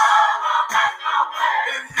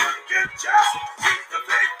 If you can just keep the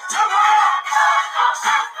faith, come on.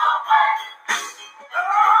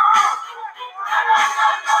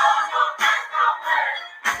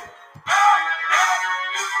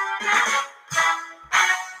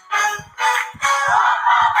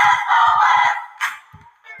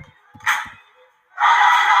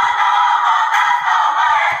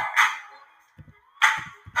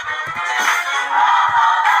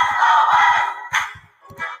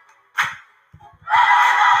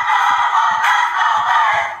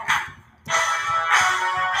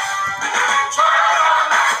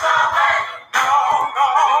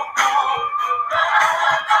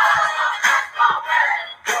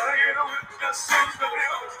 Gotta get a witness in the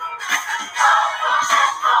building.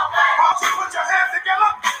 Why don't you put your hands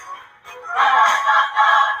together?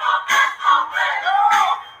 No,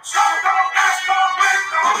 trouble don't last always.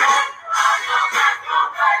 No, no,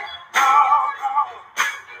 no, no.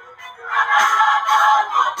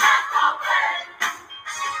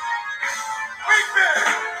 We've been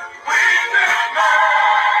made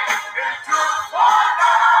into one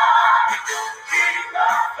life. Keep the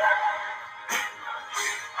faith.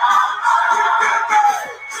 We've been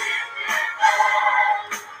made.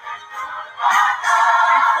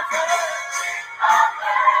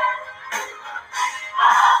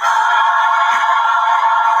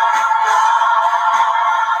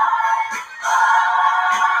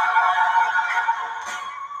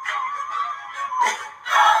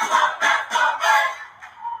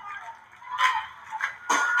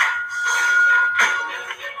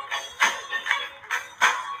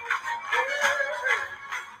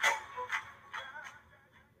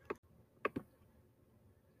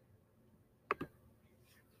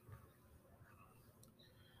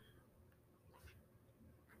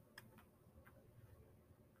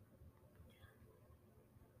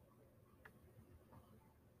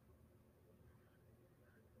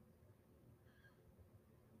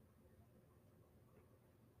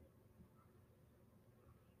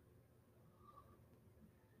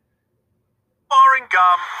 Boring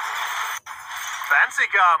gum. Fancy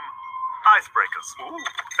gum. Icebreaker smooth.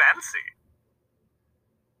 Fancy.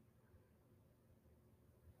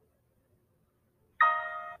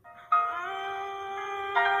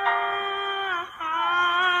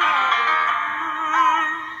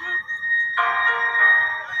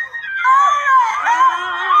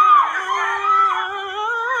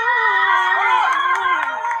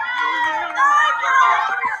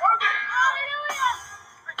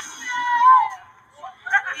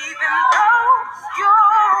 Even though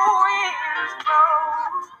your winds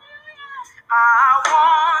blow, I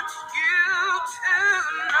want you to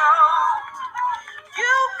know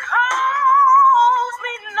you cause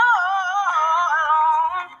me no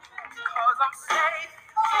alarm, 'cause I'm safe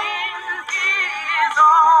in his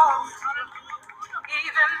arms.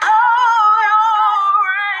 Even though your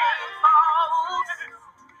rain falls,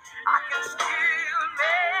 I can still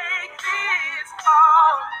make this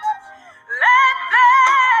call. Let there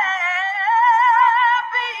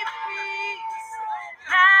be peace.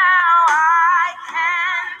 Now I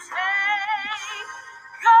can take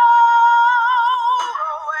go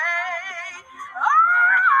away.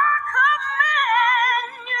 Oh, I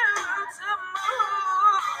command you to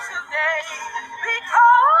move today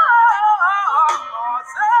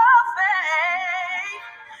because of faith.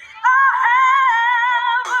 I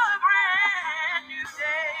have a brand new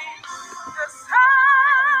day. The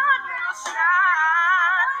sun will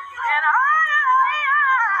shine, and I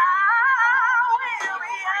will be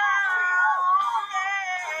okay.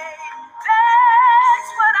 That's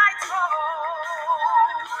what I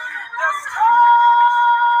told the storm.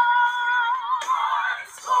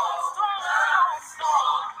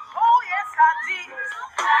 Oh, yes, I did.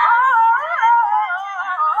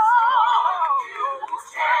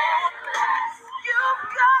 You've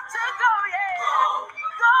got to go, yeah.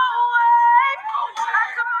 Go away. I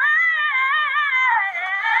command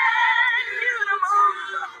you to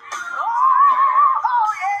move. Oh,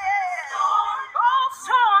 yeah. Oh,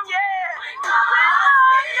 storm, yeah.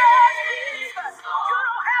 You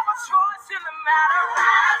don't have a choice in the matter.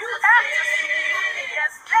 You have to see.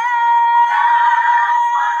 Yes,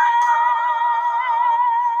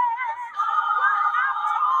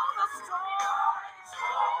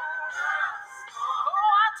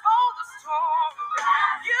 I told the storm,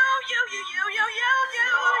 you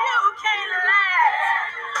can't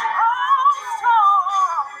last. Oh,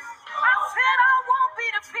 storm, I said I won't be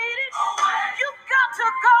defeated. You got to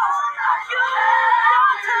go. You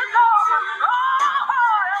got to go.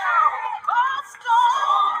 Oh,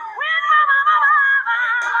 storm, when my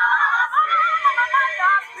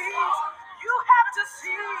God speaks, you have to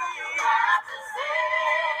see.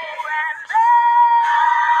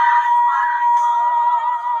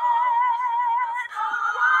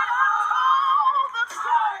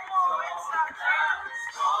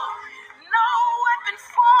 No weapon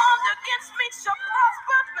formed against me shall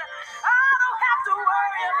prosper. I don't have to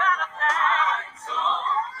worry about a thing.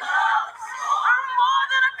 I'm more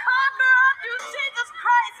than a conqueror through Jesus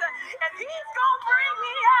Christ, and He's gonna bring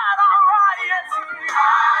me out all right. Yes, He is.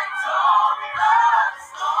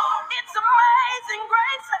 It's amazing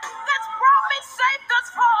grace that's brought me safe thus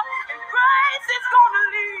far, and grace is gonna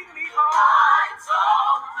lead me home.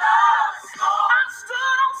 I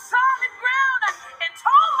stood on solid ground and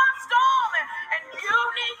told my storm, and you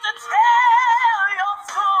need to tell your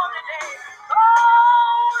storm today.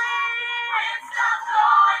 Oh, wind, stop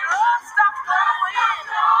blowing. Love, stop blowing.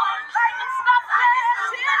 Lightning, stop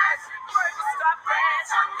flashing. Birds, stop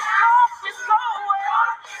crashing. Darkness, go away.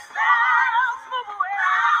 Clouds, move away.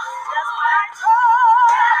 That's what I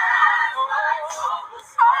told.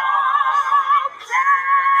 Oh, yeah.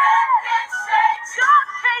 God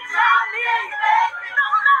can't take me. No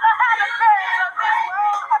matter how the birds of this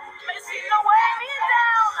world may seem to weigh me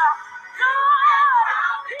down,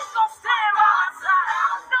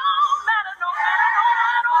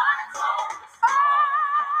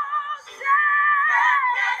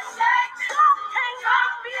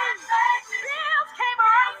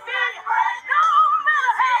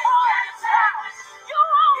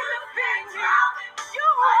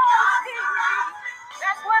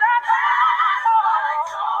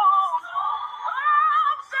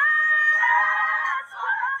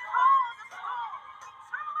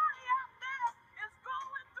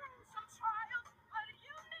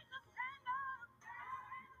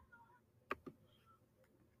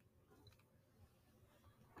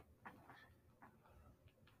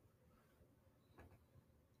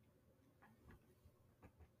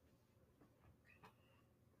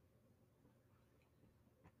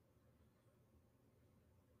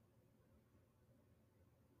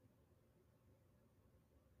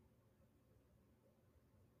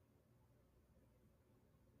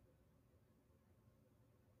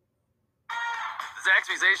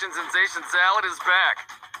 Zaxby's Asian Sensation Salad is back.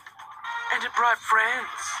 And it brought friends.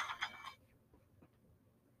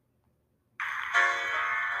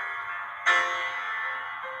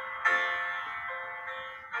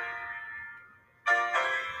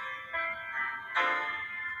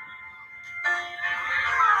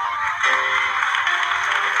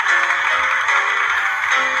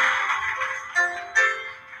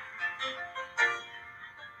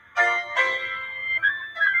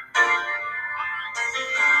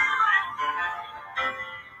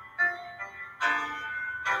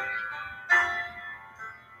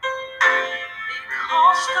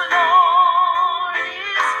 Because the Lord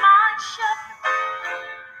is my shepherd,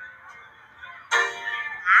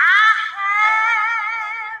 I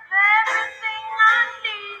have everything I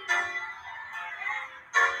need.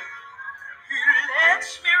 He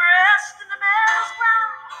lets me rest in the meadow's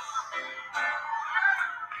grass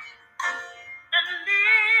and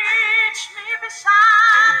leads me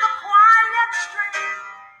beside the quiet stream.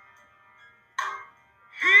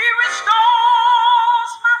 He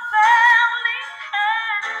restores my failing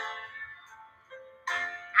hand,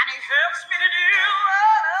 and he helps me to do what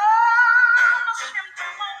others him the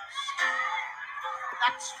most.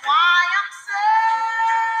 That's why I'm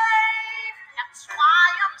safe. That's why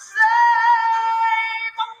I'm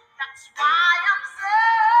safe. That's why I'm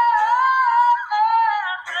safe.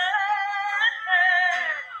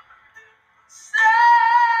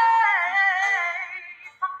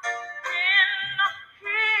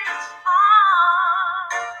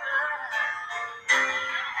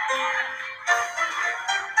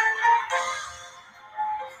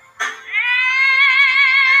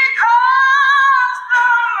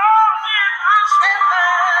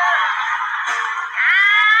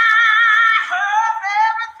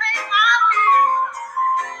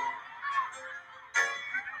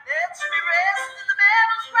 Lets me rest in the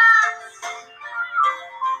meadow's grass,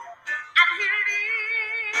 and he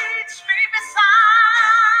leads me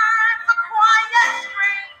beside the quiet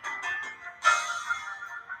stream.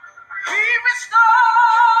 He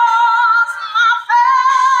restores my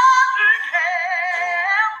failing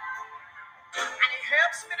health, and he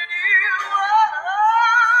helps me to do what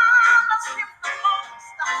others him the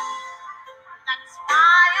most. That's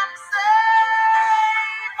why I'm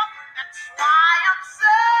safe. That's why I'm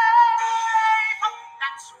safe.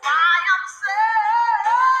 That's why I'm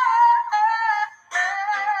safe.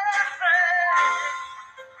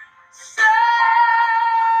 Safe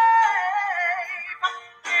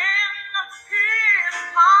in his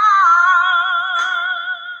arms.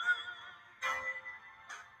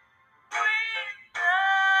 When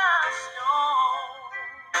the storm,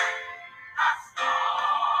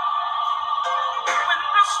 when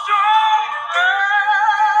the storm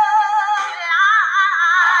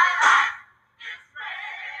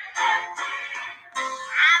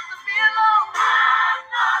and the billows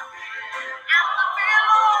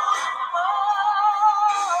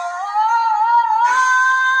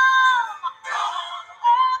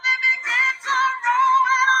they begin to roll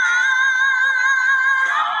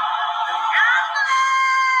I'm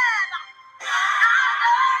glad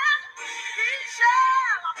he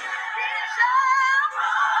shall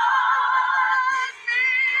find me.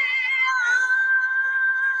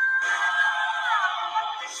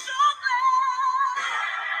 So glad,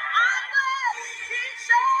 I'm glad he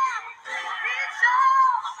shall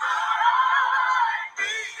find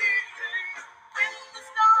me. In the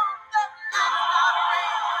storm, the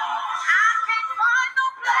love I can't find no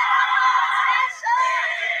place.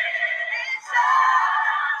 He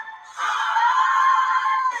shall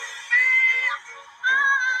find me.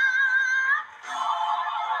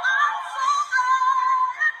 I'm so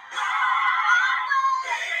glad.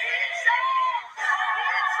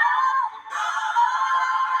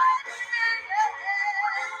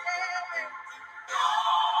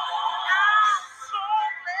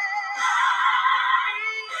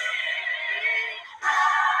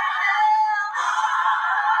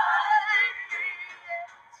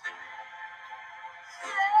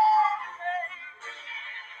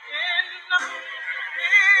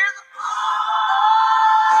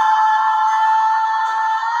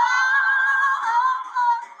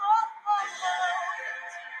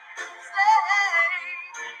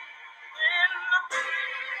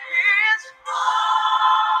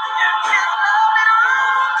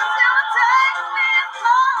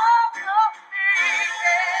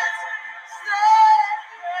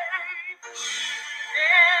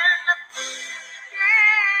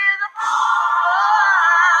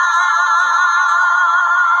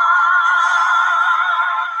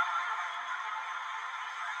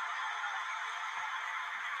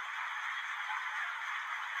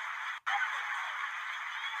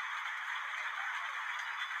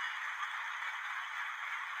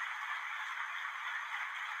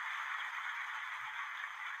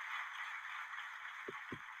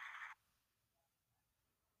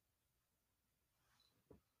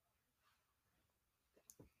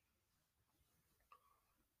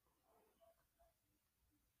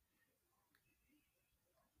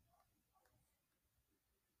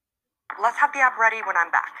 Let's have the app ready when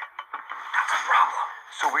I'm back. That's a problem.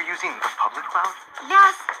 So we're using the public cloud?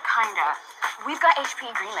 Yes, kinda. We've got HP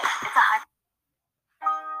GreenLake. It's a high.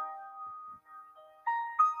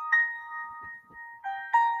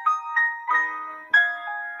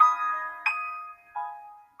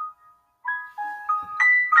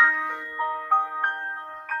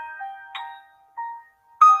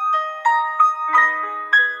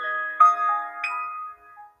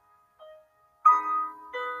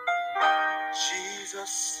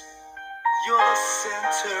 Jesus, you're the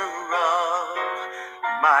center of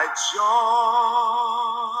my joy.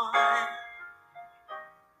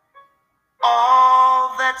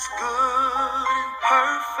 All that's good and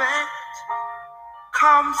perfect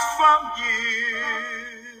comes from you.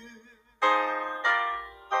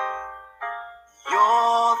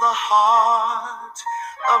 You're the heart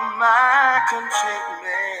of my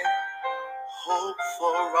contentment, hope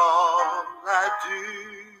for all I do.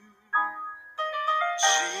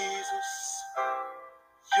 Jesus,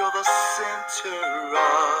 you're the center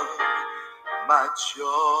of my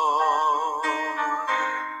joy.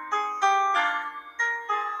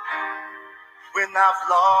 When I've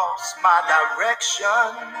lost my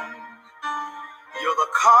direction, you're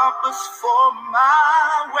the compass for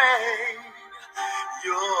my way.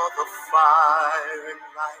 You're the fire and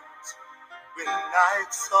light when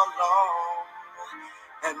nights are long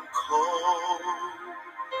and cold.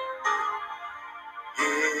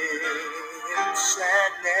 In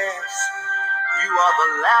sadness, you are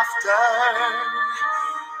the laughter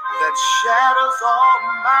that shadows all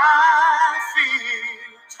my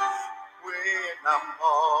fears. When I'm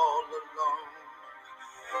all alone,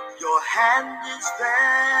 your hand is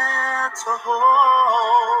there to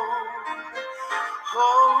hold.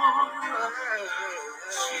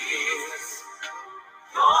 Jesus,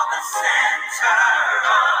 you're the center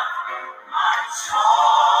of my joy.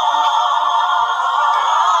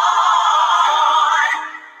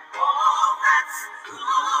 All that's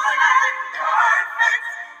good and perfect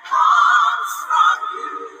comes from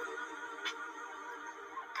you.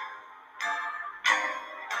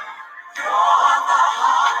 You're the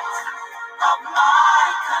heart of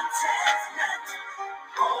my contentment,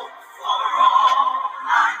 hope for all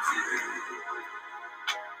I do.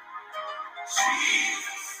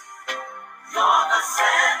 Jesus, you're the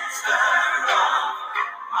center of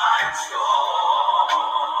my joy.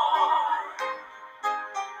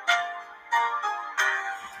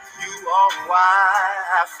 You are why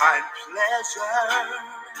I find pleasure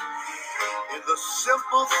in the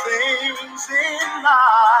simple things in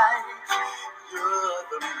life. You're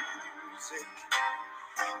the music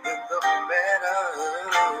in the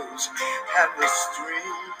meadows and the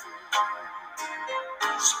streams.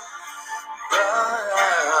 The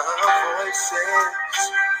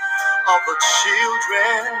voices of the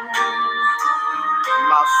children,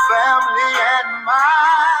 my family and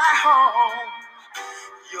my home.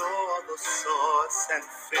 You're the source and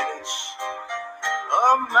finish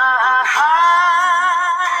of my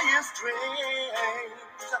highest dreams.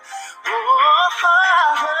 You're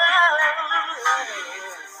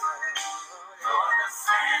the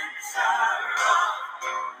center of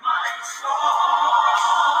my joy.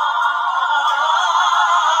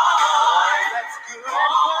 That's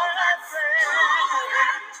good and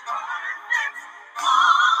perfect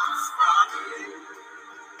comes from you.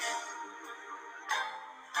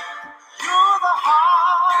 You're the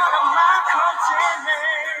heart of my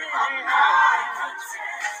contentment.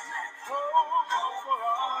 Hope for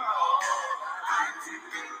all I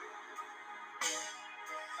do.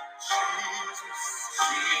 Jesus,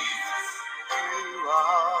 Jesus, you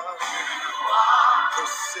are the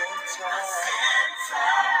center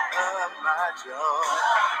of my joy.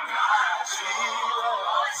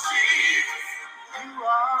 Jesus, Jesus, you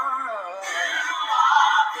are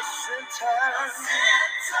the center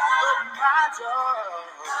of my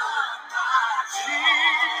joy. Jesus,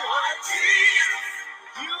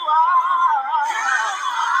 you are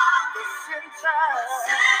the center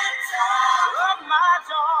of my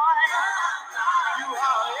joy. You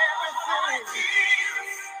are everything,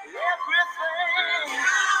 everything,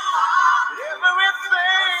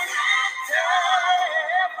 everything,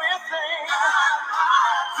 everything.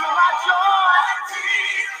 You're my joy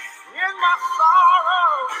in my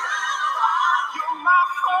sorrow. You're my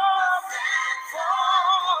hope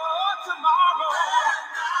for tomorrow.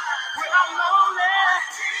 When I'm lonely,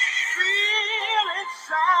 feeling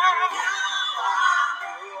sad,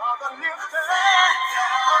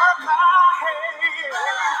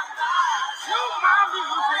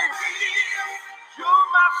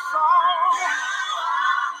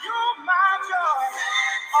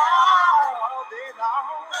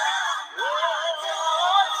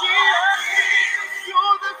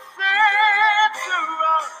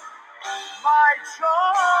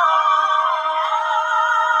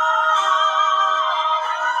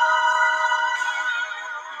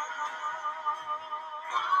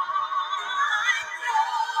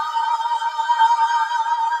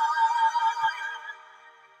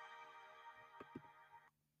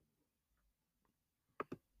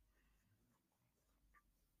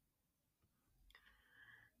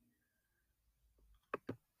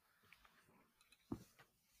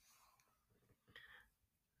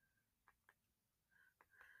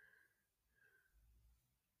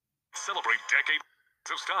 Celebrate decades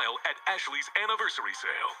of style at Ashley's anniversary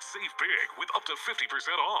sale. Save big with up to 50%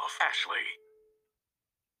 off. Ashley.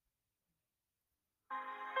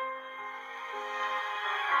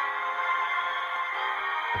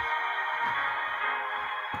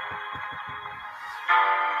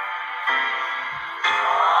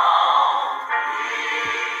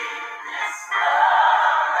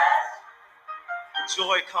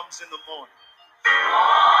 Joy comes in the morning.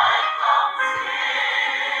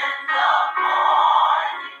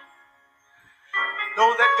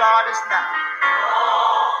 Know that God is now.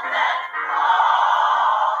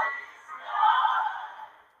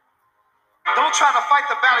 Don't try to fight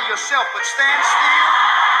the battle yourself, but stand still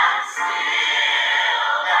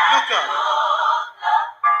and look up.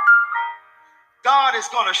 God is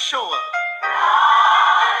going to show up.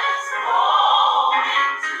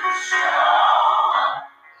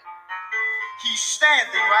 He's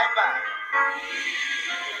standing right by.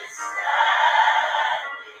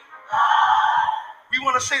 We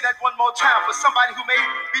want to say that one more time for somebody who may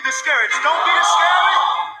be discouraged. Don't be discouraged.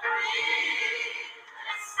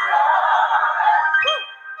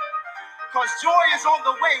 Because joy is on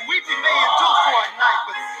the way. Weeping may endure for a night,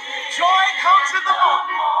 but joy comes in the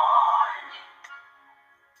morning.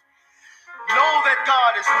 Know that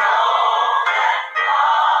God is now.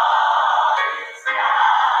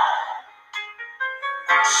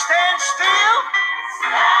 Stand still.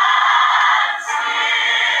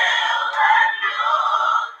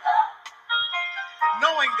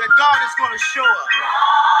 Knowing that God is going to show up.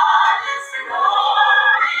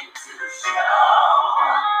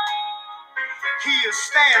 He is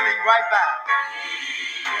standing right by.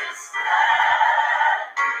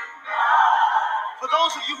 For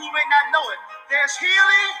those of you who may not know it, there's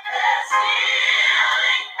healing.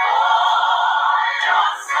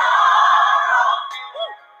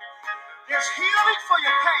 There's healing for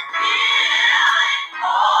your pain.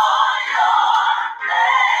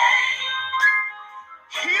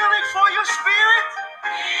 Healing for your spirit.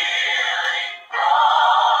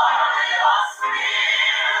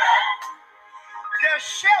 There's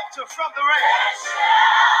shelter from the rain.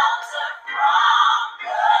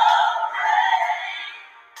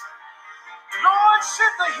 Lord,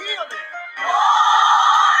 send the healing.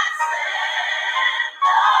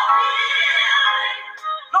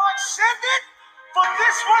 Lord, send it for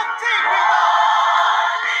this one thing we know.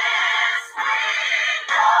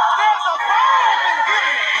 There's a balm in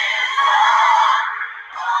Gilead.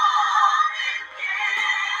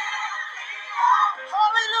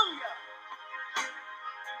 Hallelujah.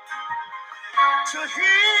 To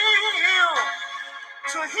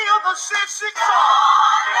heal the sick soul.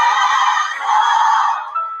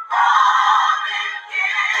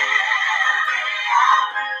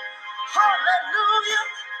 Hallelujah.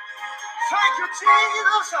 Thank you,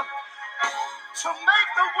 Jesus, to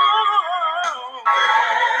make the world.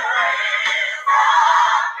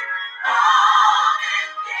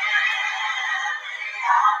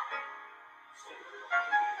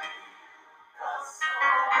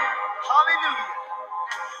 Hallelujah.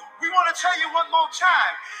 We want to tell you one more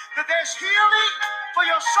time that there's healing for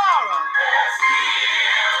your sorrow. There's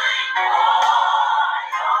healing for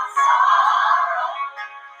your sorrow.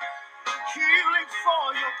 Healing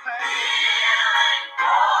for your pain. Healing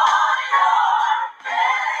for your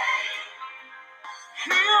pain.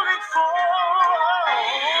 Healing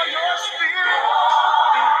for your spirit.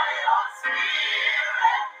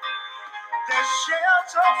 There's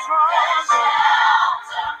shelter from the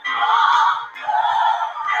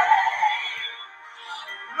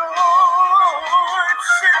Lord,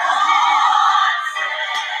 send the healing.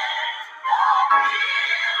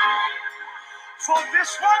 For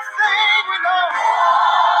this one thing we know.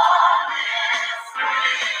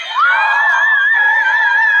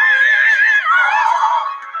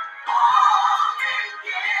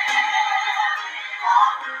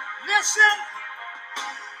 Listen,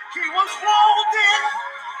 he was wounded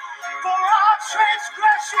for our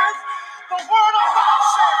transgressions. The word of God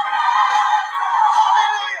said,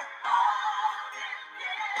 hallelujah.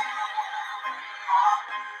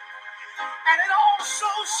 And it also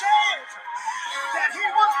says that he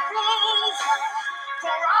was bruised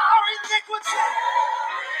for our iniquity.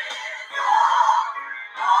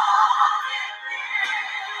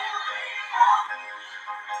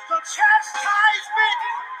 The chastisement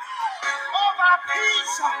of our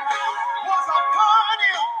peace was upon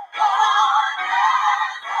him.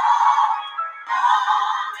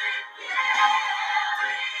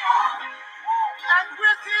 And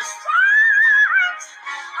with his stripes,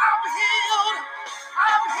 I'm healed.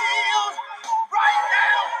 I'm healed right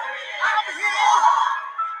now. I'm healed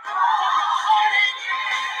for your heartache,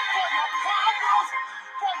 for your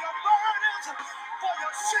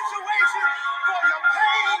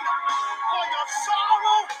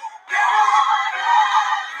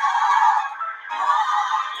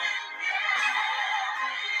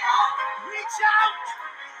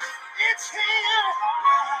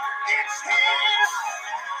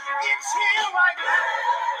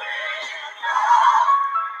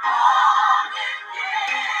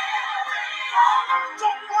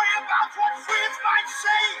what friends might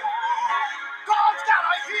say. God's got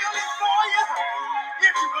a healing for you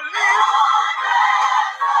if you believe.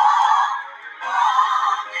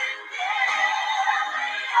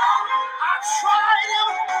 I tried him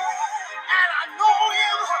and I know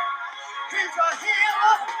him. He's a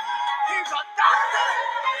healer. He's a doctor.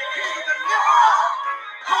 He's a deliverer.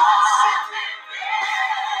 He's a sick.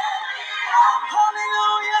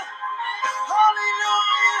 Hallelujah.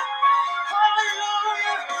 Hallelujah.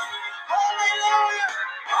 Hallelujah. Hallelujah.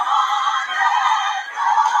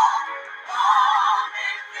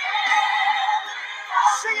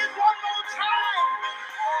 Sing it one more time.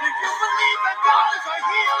 If you believe that God is a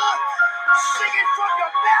healer, sing it from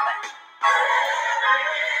your belly.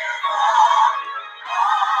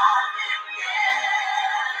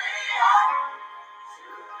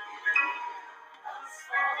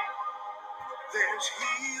 There's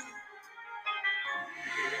healing.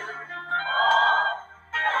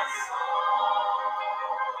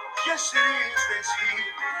 Yes, it is. There's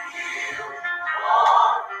healing.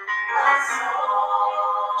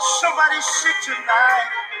 Somebody's sick tonight,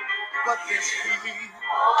 but there's healing.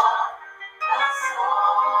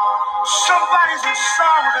 Somebody's in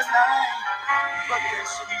sorrow tonight, but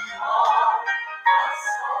there's healing.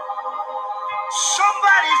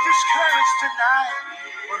 Somebody's discouraged tonight,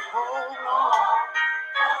 but hold on.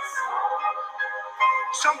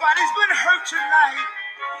 Somebody's been hurt tonight,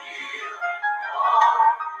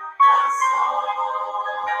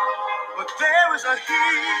 but there is a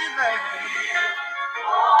healer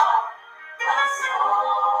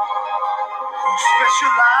who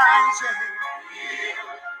specializes.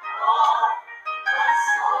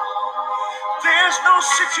 There's no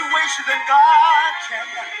situation that God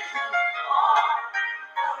cannot heal.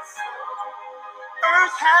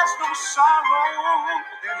 Earth has no sorrow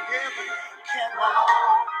that heaven cannot.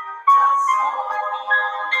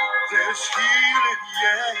 There's healing,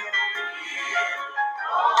 yeah.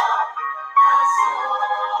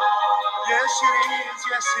 Yes, it is.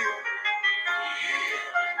 Yes, it is.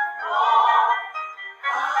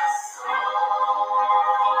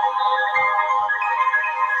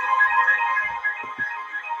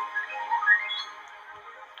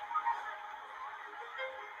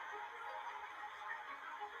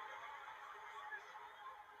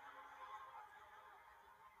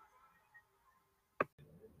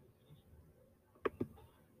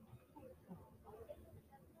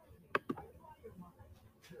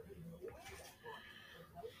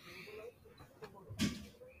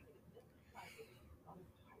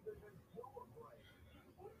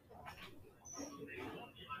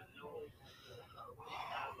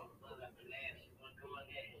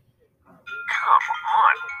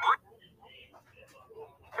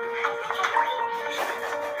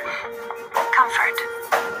 Comfort.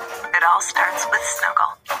 It all starts with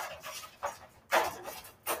Snuggle.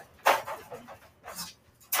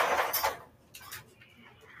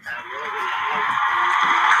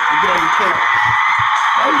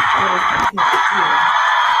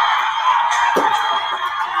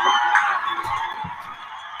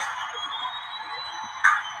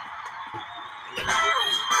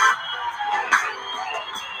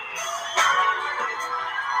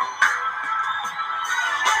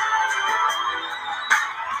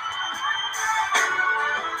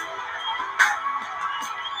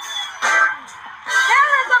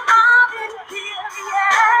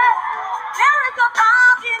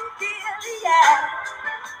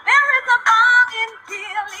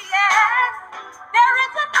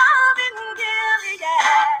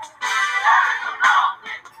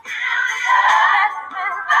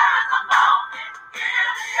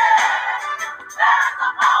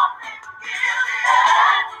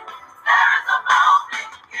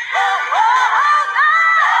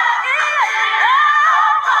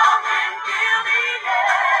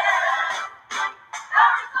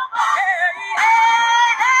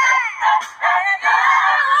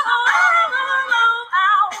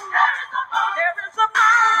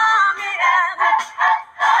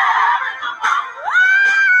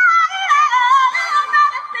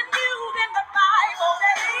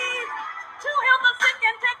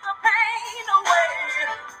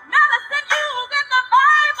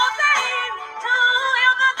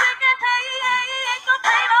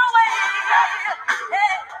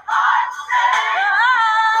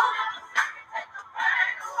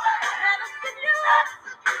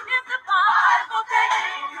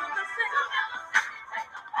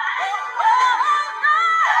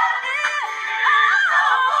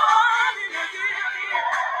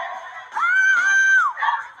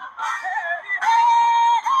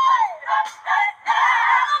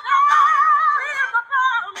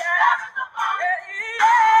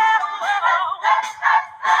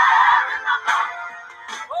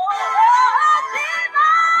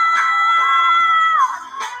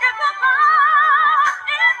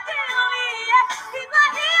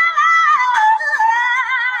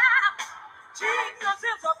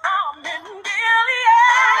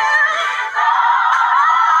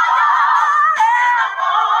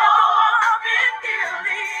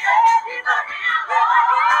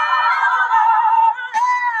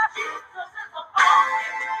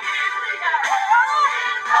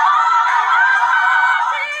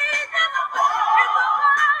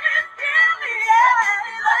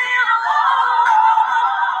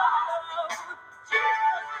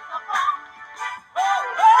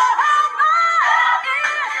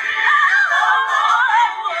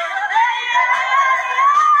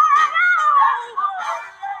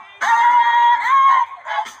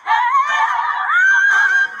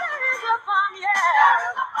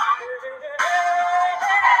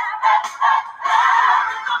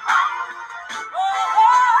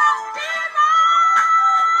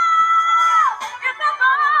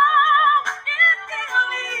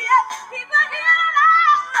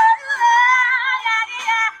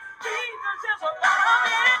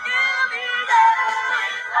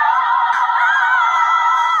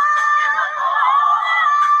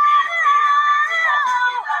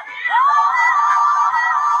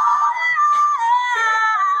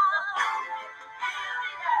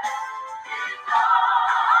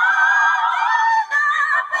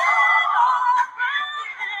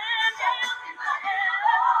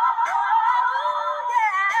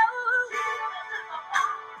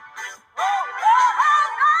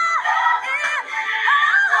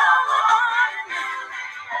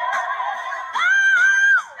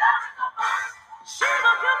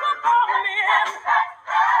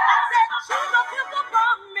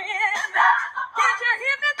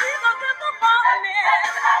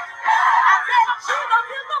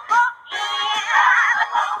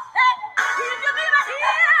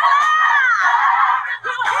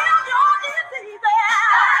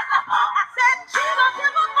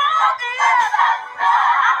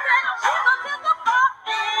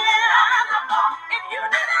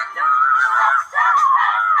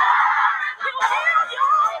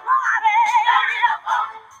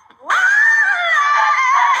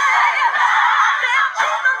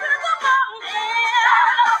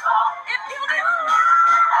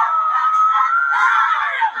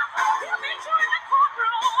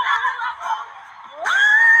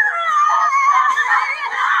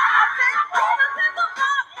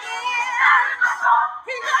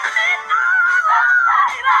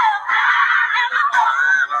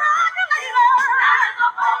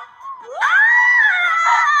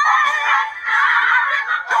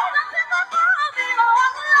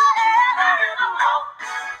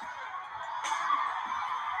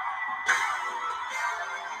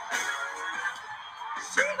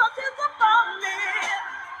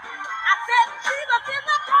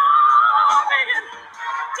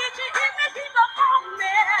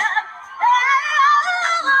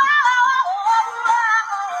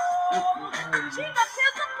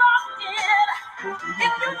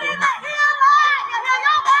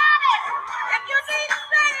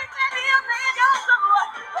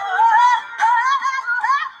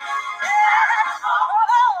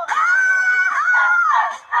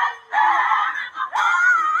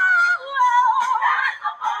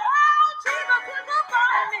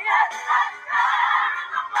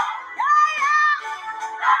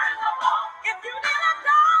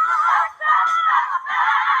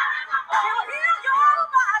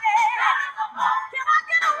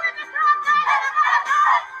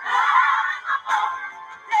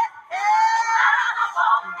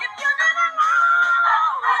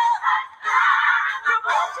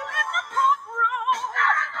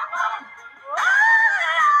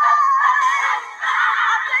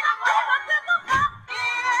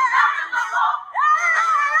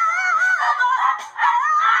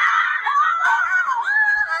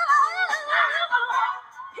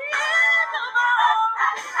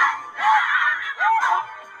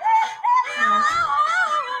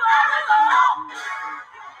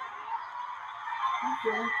 Come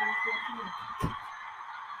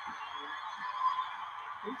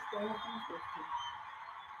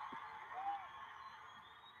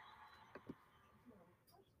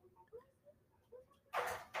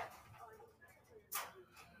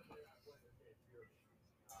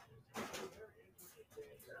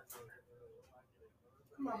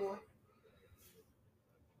on, boy.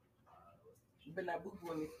 You better not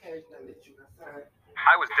boo-boo on this page and I let you outside.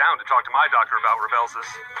 I was down to talk to my doctor about Rybelsus.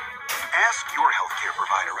 Ask your healthcare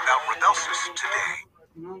provider about Rybelsus today.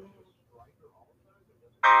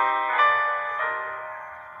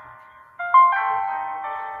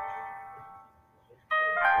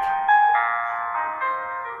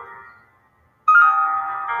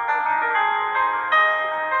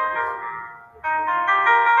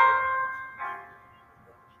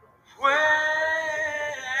 When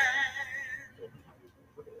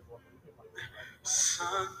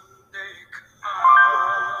Sunday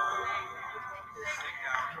comes,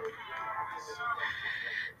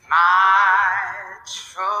 my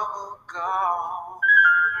trouble gone,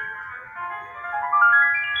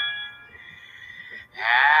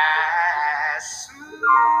 as soon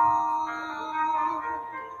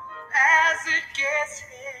as it gets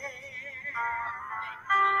here,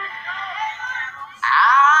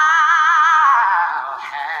 I'll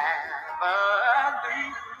have a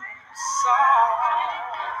new song.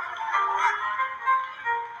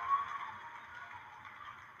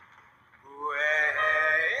 When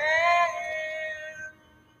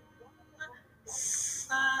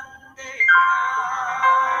Sunday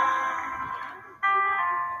comes,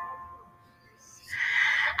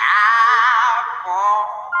 I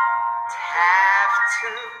won't have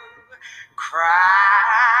to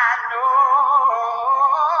cry no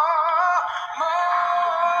more.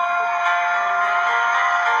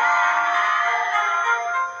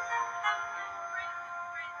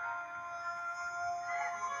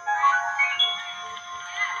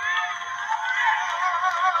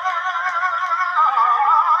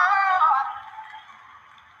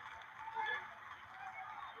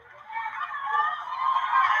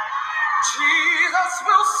 Jesus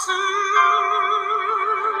will soothe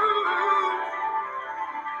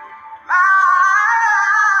my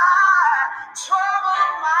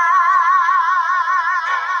troubled mind,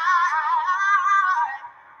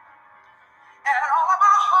 and all of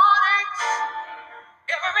my heartaches,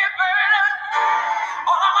 every burden,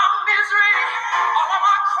 all of my misery, all of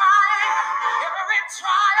my crying, every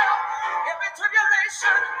trial, every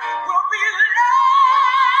tribulation will be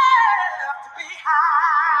left behind.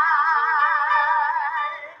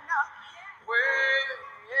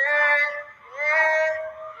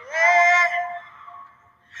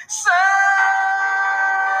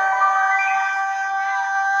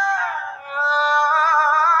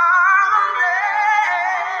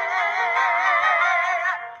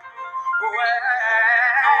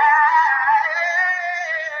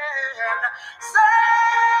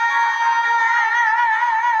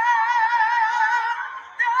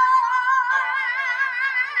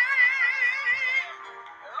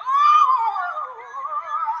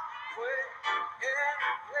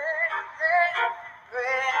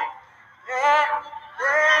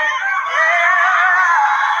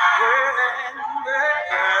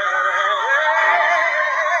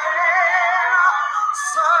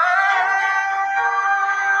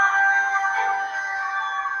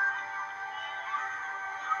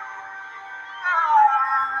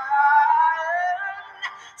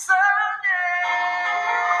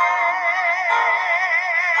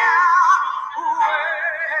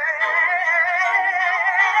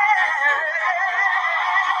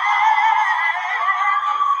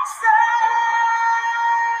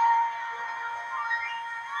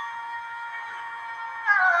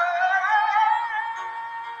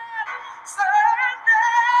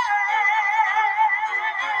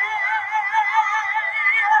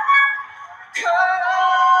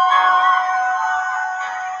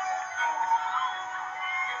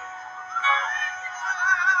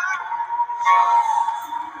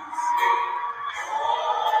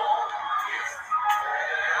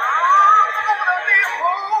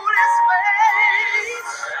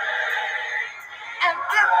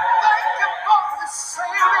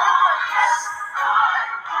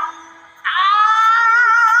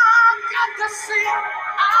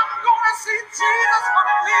 See Jesus for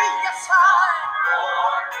me, yes I.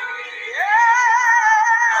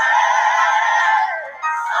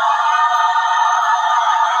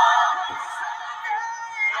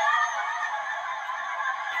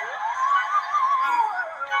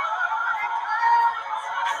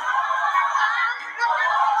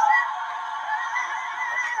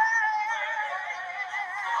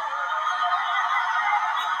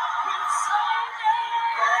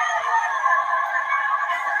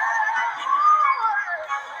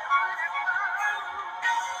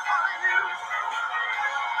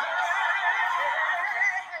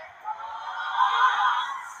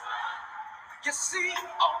 You see,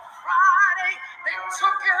 on Friday, they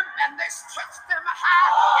took him and they stretched him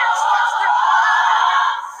high and stretched him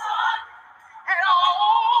wide. And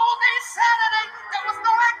all day Saturday, there was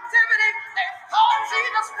no activity. They thought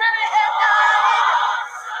Jesus really had died.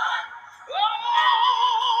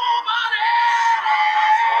 Oh, but early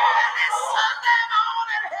Sunday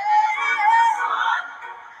morning, hey,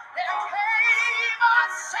 there came a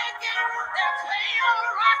shaking, there came a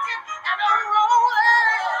rocking and a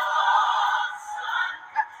rolling.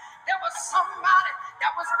 There was somebody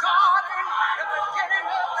that was guarding the beginning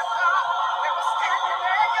of the car. They were standing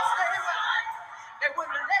there yesterday. They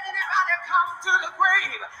wouldn't let anybody come to the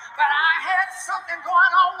grave. But I had something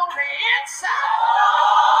going on the inside.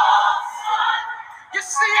 You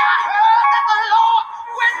see, I heard that the Lord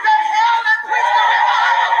went to hell and preached the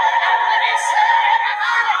revival. And then he said,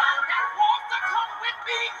 everybody that wants to come with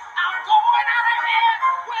me, I'm going out of here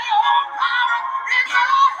with all power in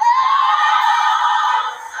my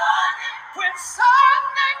hands. When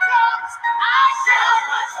Sunday comes, I shout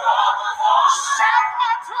my troubles on. Shout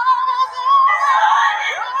my troubles on.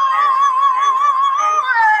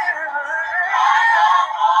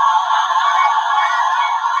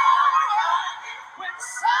 When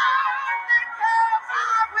Sunday comes,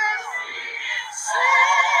 I will sing.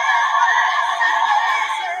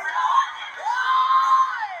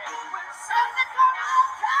 When Sunday comes, I'll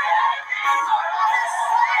tell you, somebody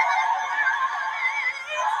say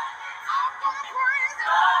I'm gonna praise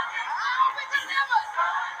Him. I'll be delivered.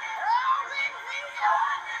 I'll be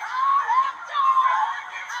healed. I'll have joy.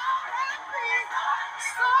 I'll have peace.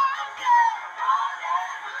 Sunday.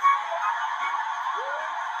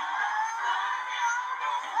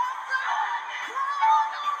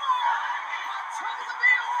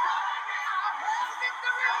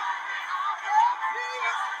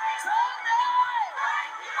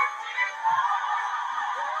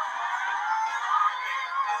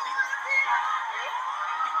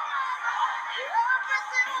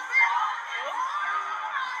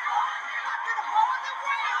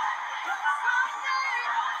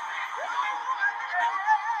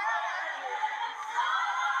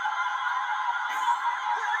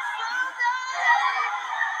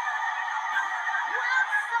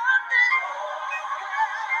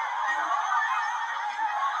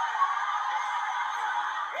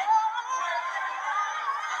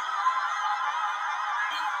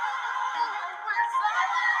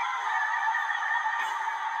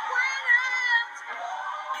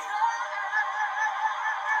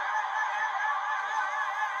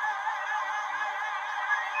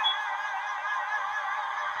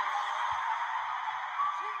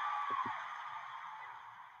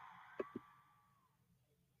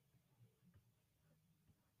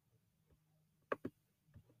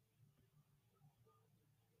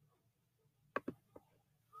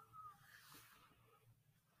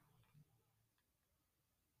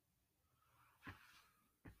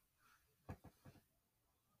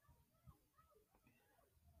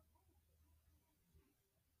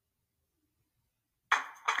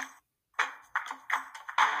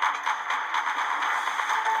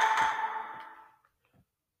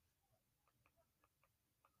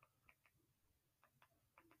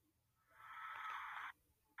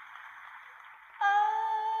 I've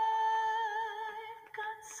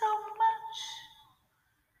got so much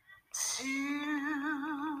to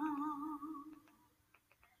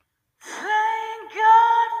thank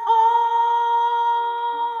God for.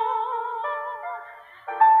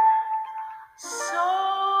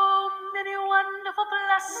 So many wonderful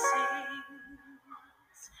blessings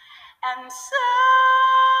and so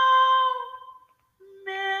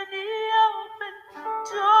many open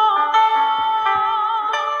doors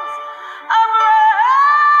of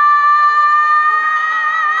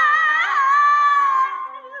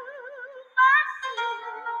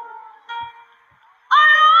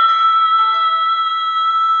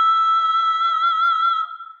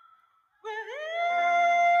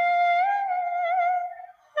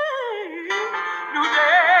new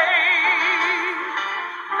day.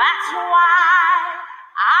 That's why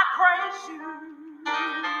I praise you.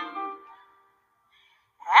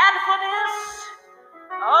 And for this,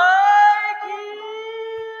 I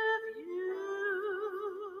give you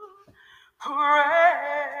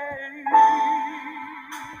praise.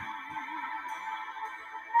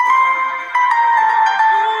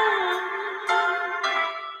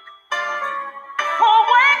 For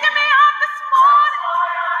waking me up this morning,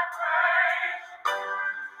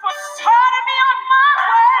 for starting me on my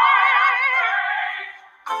way,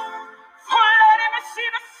 for letting me see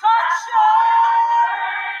the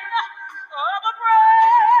sunshine of a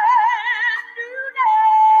brand new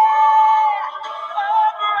day, a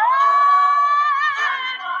brand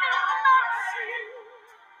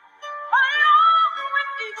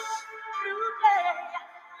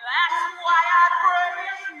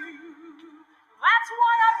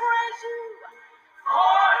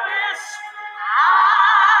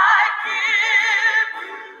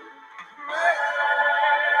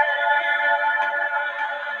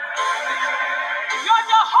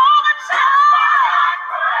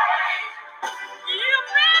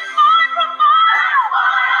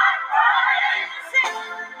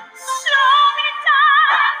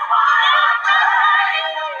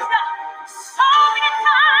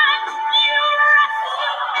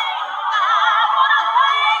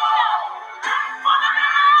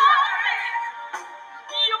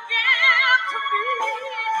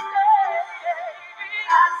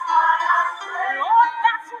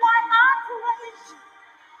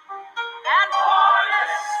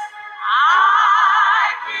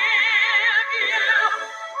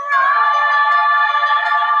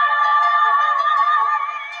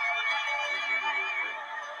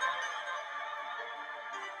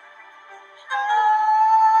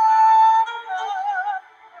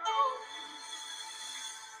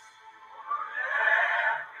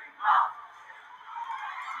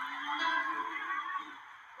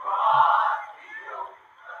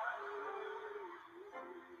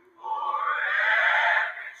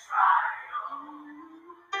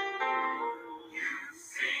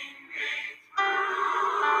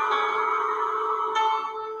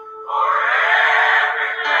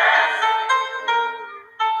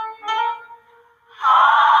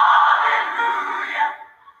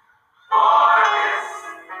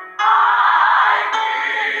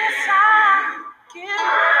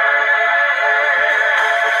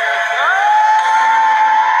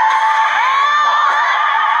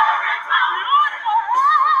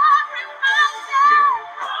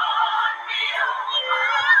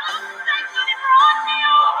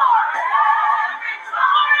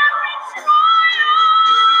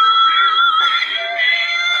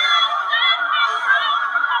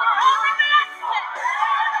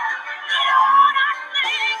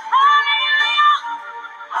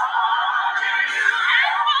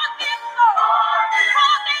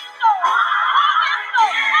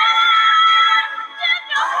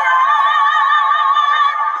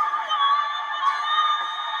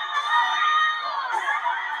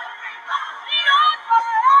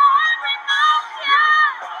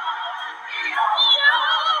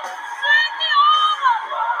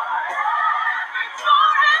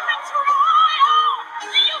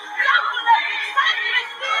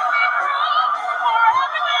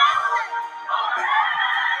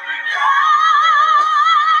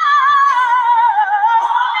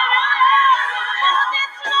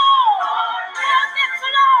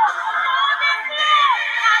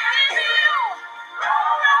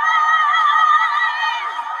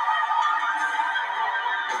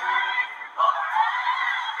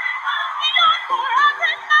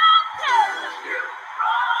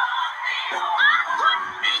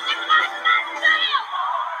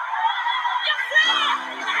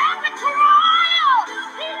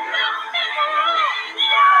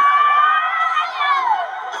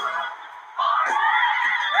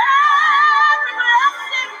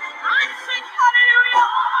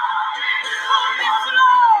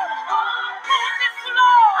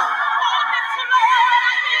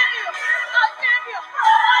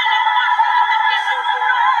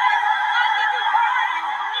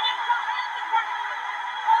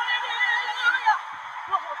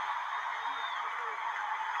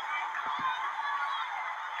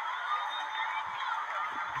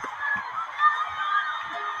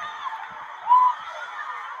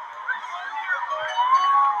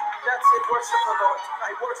Worship the Lord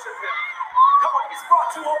tonight. Worship Him. Come on, He's brought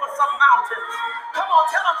you over some mountains. Come on,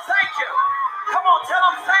 tell Him thank you. Come on, tell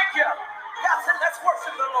Him thank you. That's it. Let's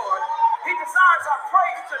worship the Lord. He desires our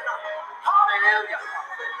praise tonight. Hallelujah.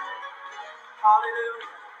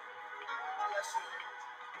 Hallelujah. Bless you.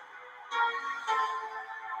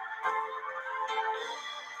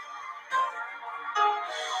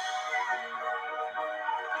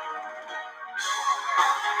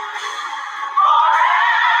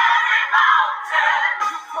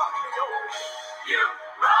 You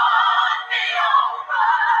brought me over.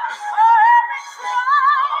 For every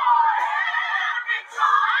trial,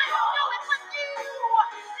 you know it was you.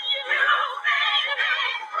 You made me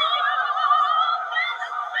through.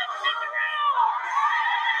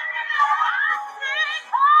 Sing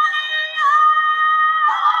hallelujah.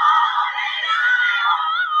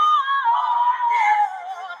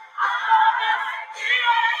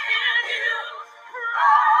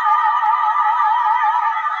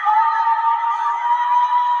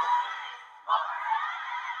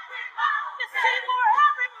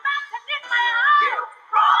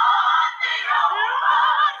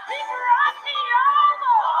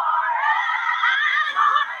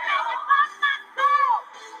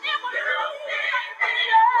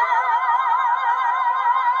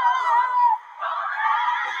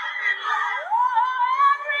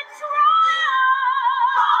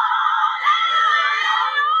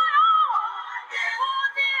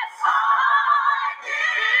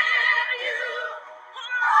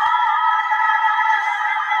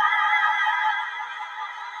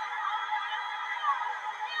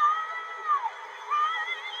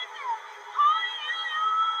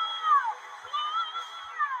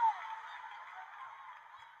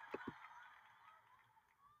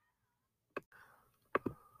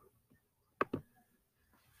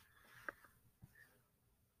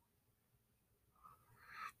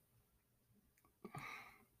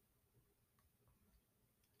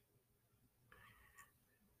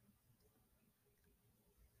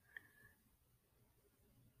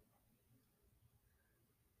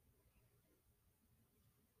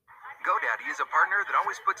 GoDaddy is a partner that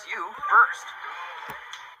always puts you first.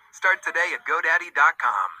 Start today at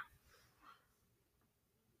GoDaddy.com.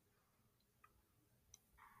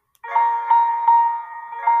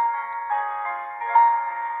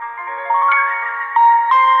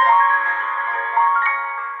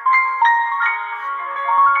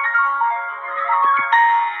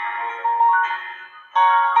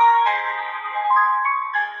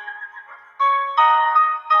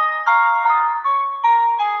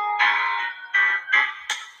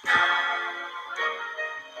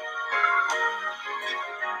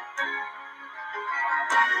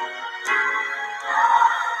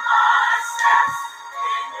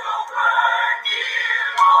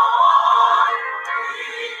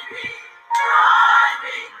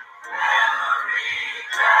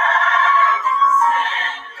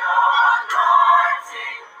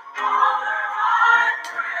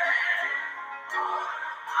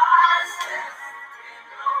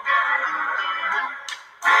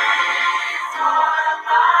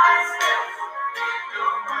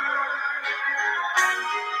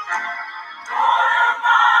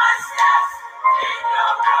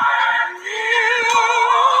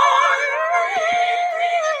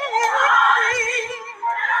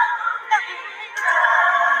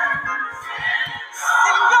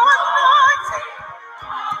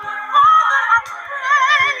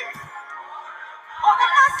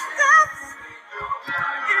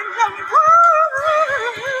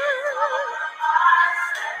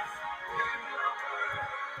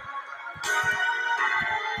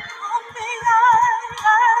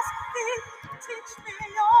 Teach me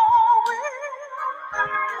your will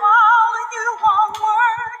while you are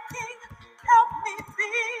working. Help me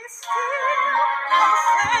be still. For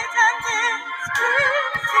Satan is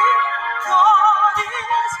busy. God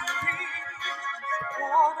is real.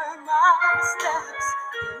 Order my steps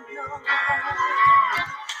in your word.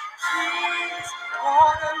 Please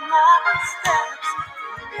order my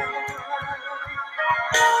steps in your word.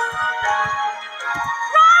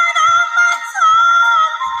 Right on my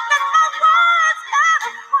tongue, let my words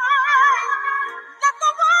edify. Let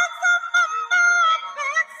the words of my mouth be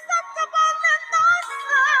acceptable in thy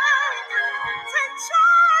sight. Take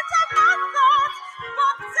charge.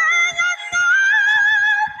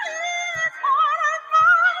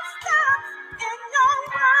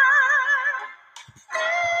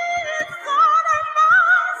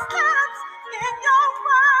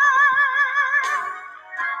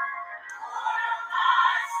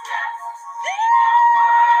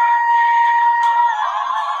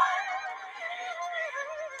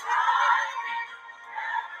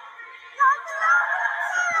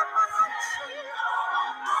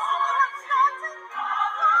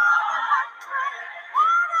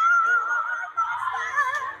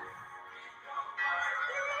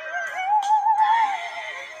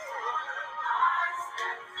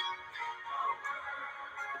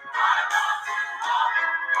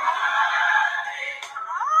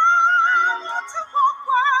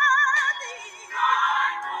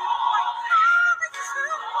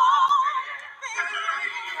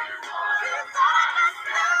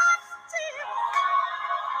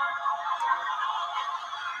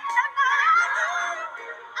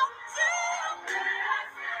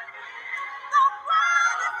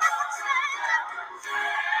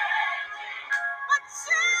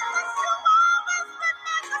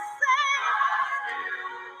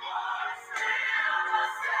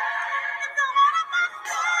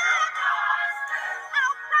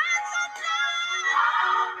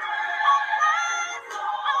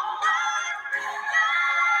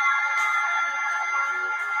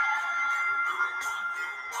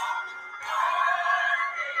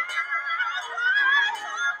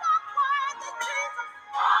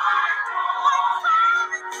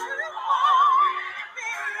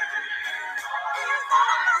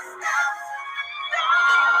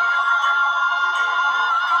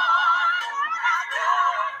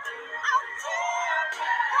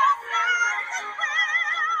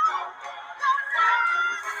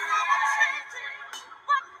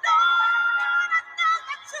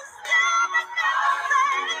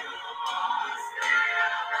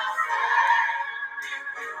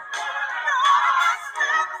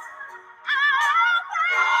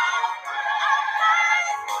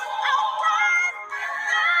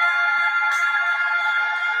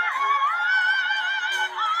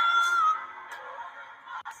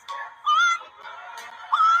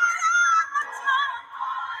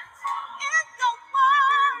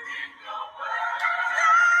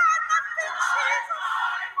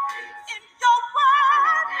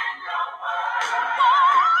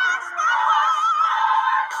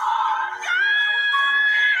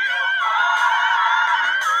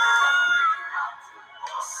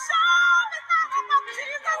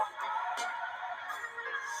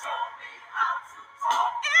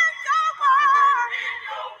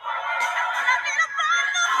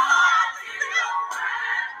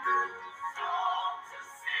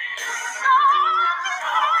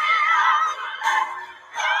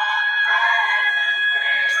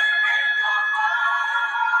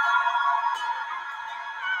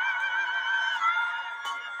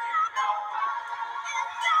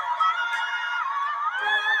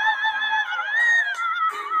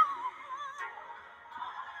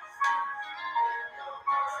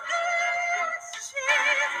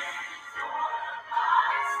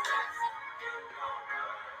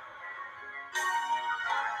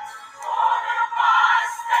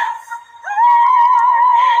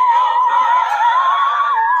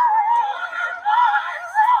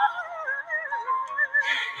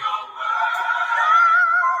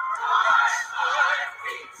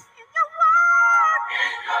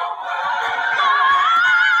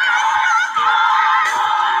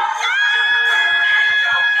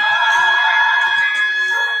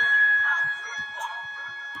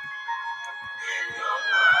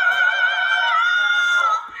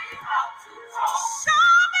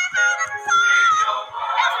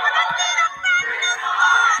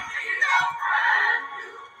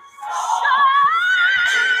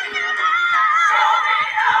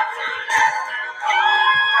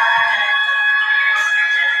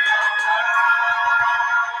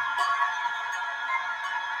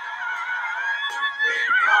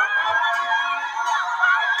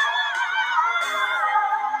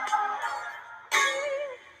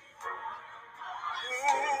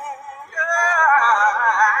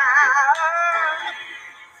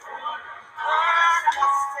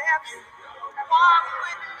 Walk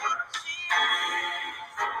with me, Jesus.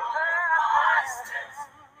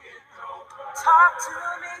 Talk to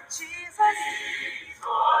me, Jesus.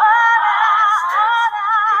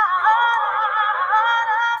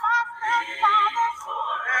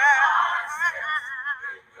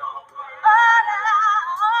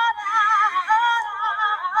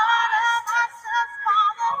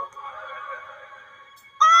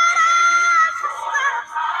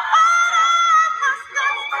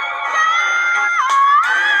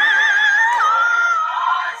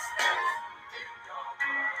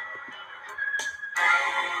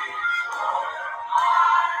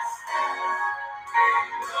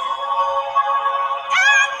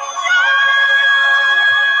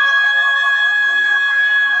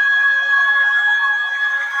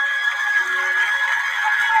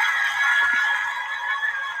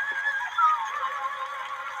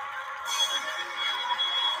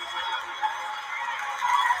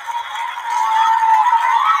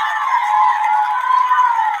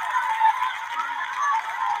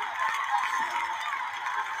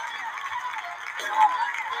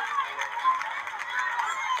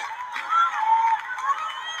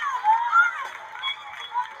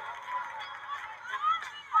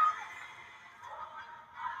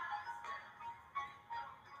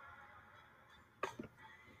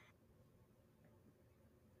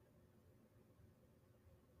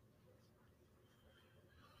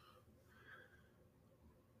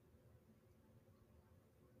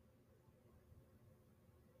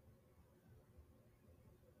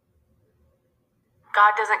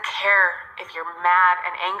 God doesn't care if you're mad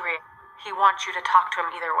and angry. He wants you to talk to him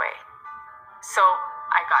either way. So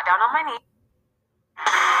I got down on my knees.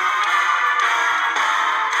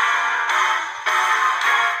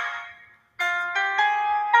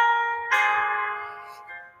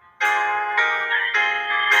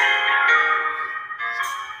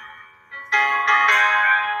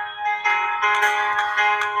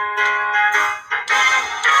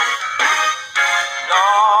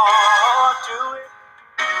 Lord, do it.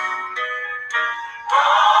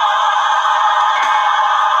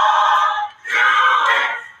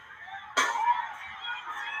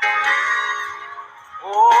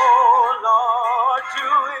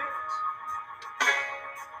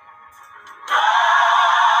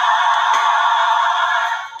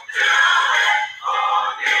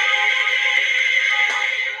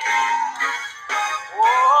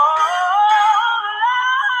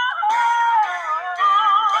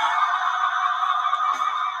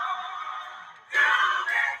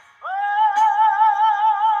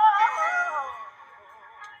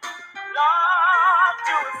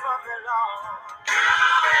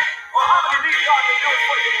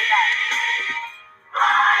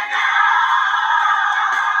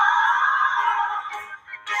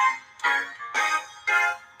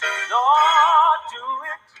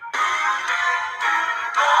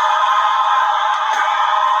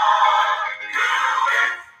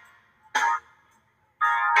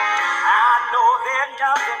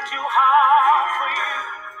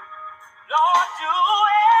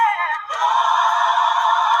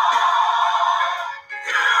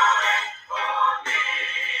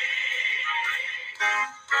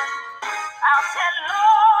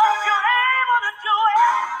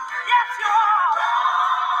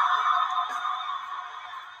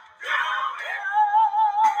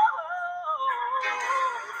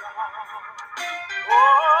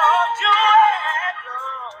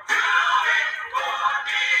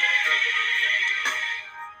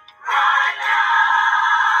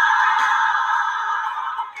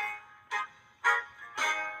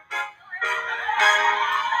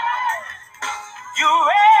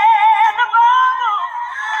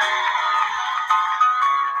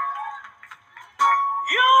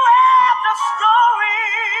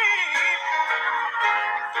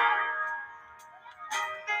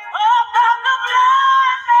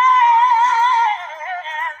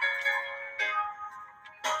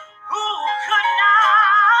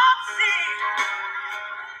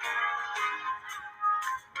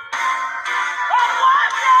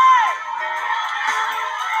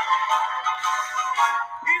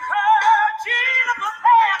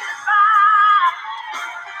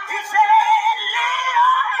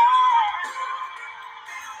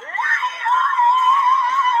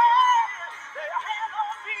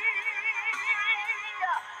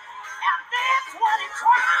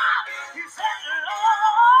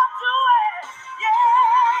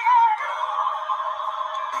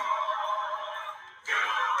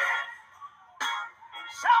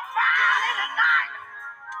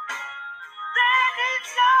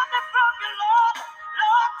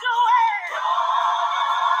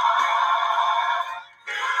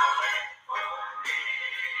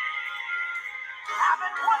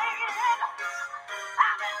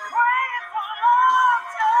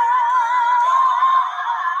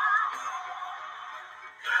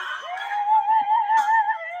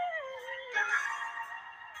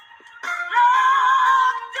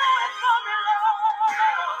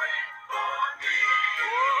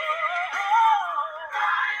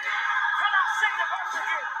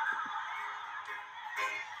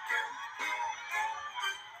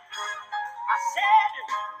 I said,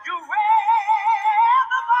 you read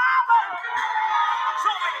the Bible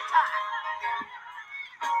so many times.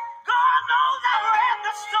 God knows I've read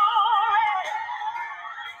the story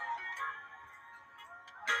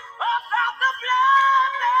about the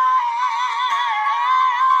blind man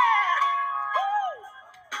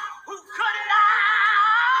who could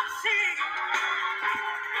not see.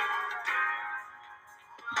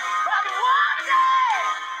 But one day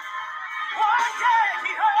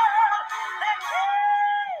he heard that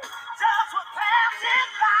Jesus was passing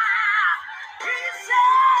by. He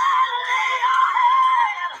said, lay your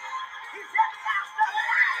hand. He said, Master,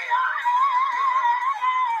 lay your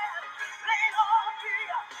hand. Lay it on me.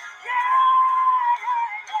 Yeah,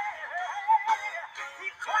 yeah, yeah. He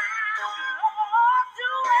cried, Lord,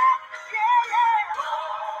 do it. Yeah, yeah.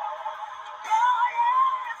 Oh,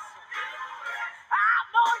 yes. I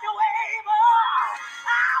know you're able.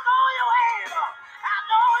 I know you're able. I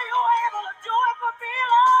know you're able to do it for me,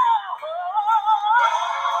 Lord.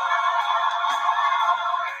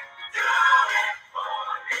 Do it for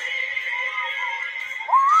me.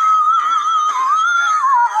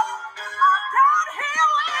 I'm down here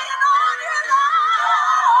waiting on you, Lord.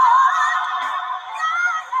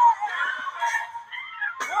 Yeah, yeah.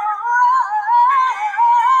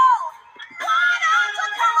 Why don't you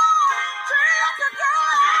come on? Jesus, do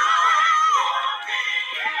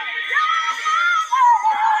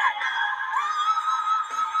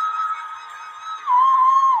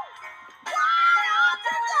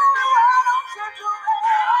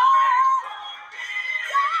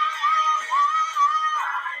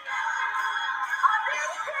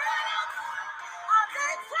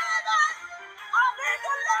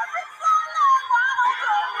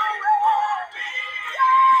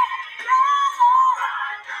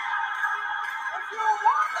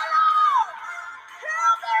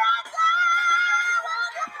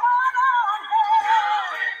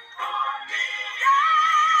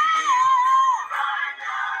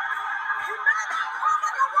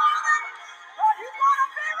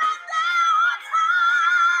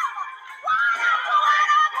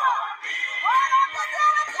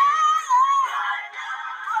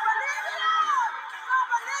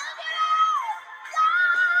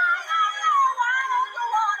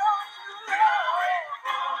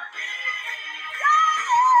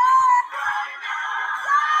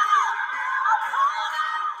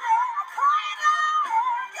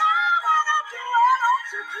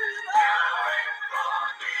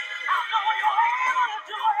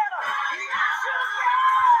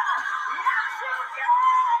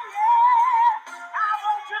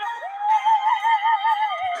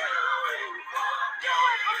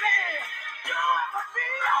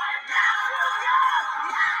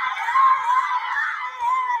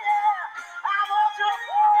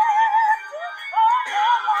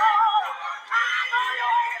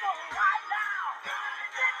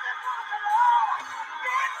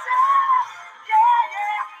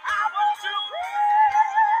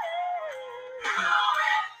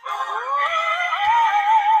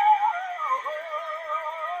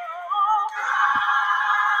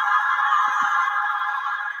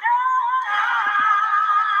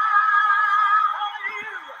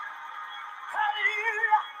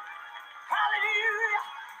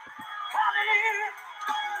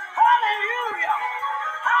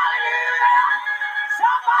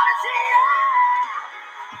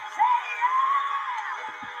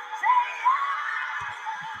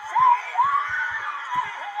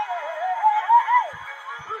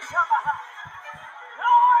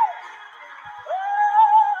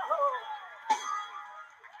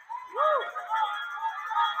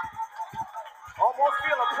Almost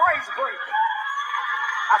feel a praise break.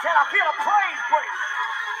 I said I feel a praise break.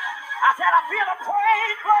 I said I feel a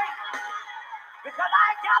praise break. Because I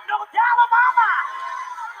ain't got no doubt in my mind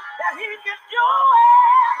that he can do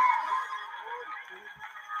it.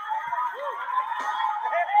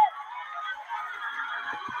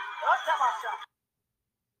 Let's have our shot.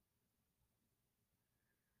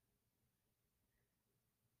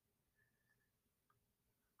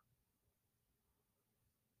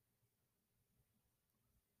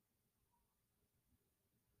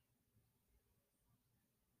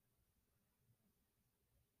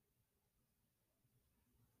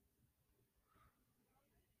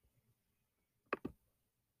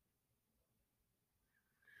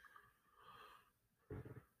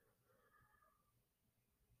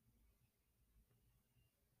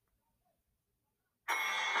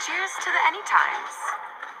 Cheers to the anytimes.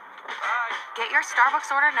 Get your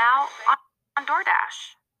Starbucks order now on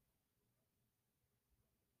DoorDash.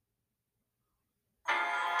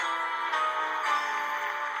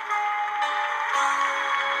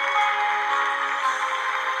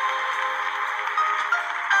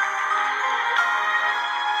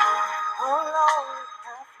 Oh Lord,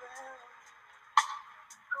 I felt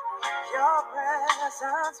your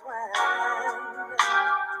presence when I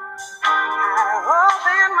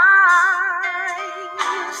opened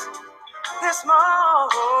my eyes this morning.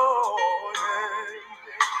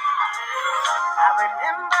 I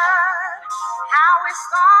remembered how we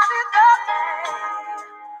started the day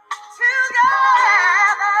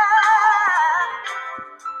together.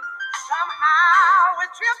 Somehow we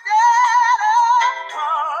drifted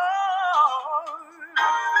apart.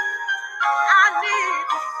 I need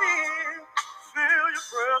to feel your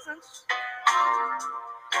presence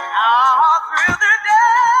all through the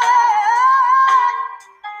day.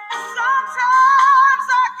 Sometimes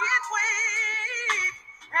I get weak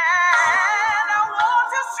and I want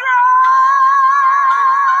to strike.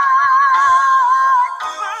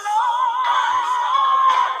 But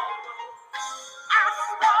Lord, I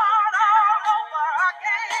start all over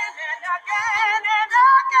again and again and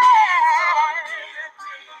again.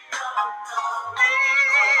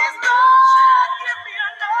 Please, God, give me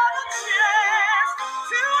another chance.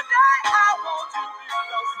 Today I want to be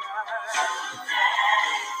closer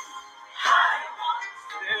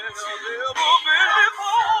than I've ever been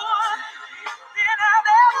before. Than I've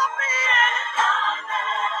ever been.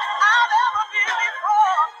 I've ever been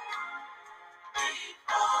before.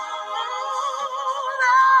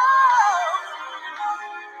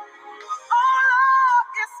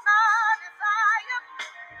 It's my desire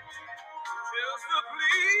just to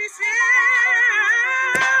please you.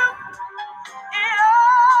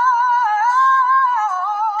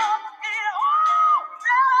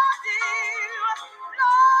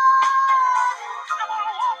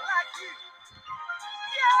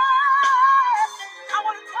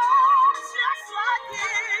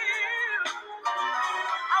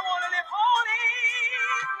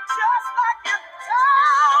 Just like you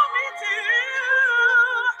told me to.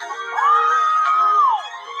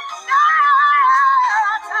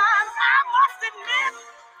 Times I must admit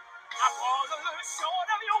I fall a little short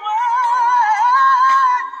of your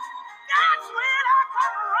word. That's when I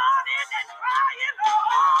come running and crying,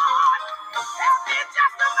 Lord, help me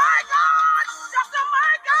just to my God, just to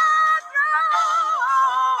my God, through.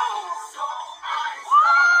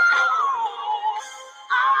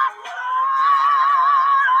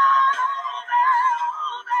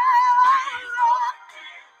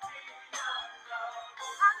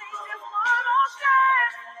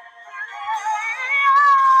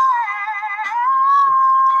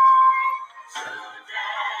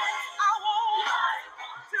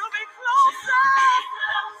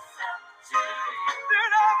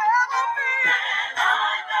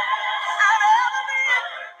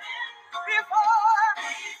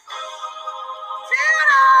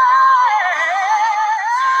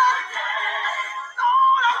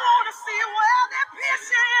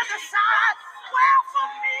 Well, for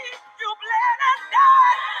me, you bled and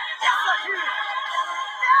died. Yes, sir, you.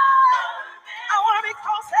 I want to be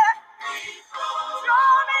closer.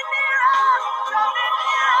 Draw me nearer. Draw me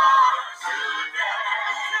nearer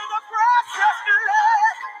to the precious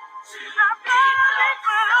blood. I'm gonna be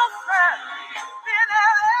closer than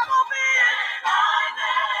I've ever been.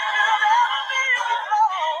 Than I've ever been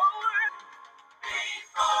before.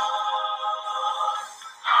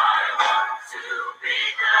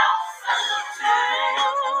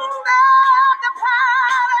 The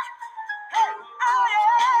power. Hey, I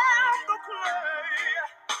am the clay.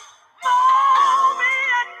 Mold me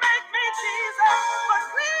and make me Jesus, but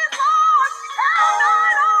please, Lord, have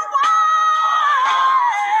thine own way.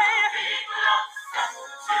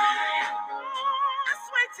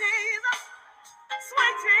 Sweet Jesus,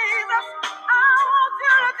 sweet Jesus, I want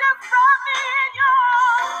you to just wrap me in your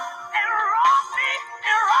arms and rock me,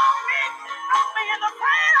 rock me in the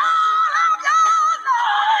cradle of your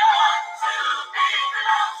love.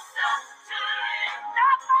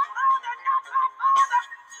 Not my mother, not my father,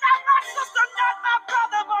 not my sister, not my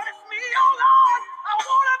brother, but it's me, oh Lord. I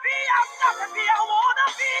wanna be, I've got to be, I wanna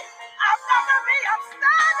be, I've got to be, I'm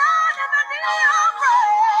standing in the need of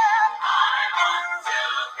prayer. I want to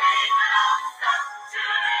be closer to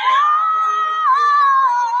you.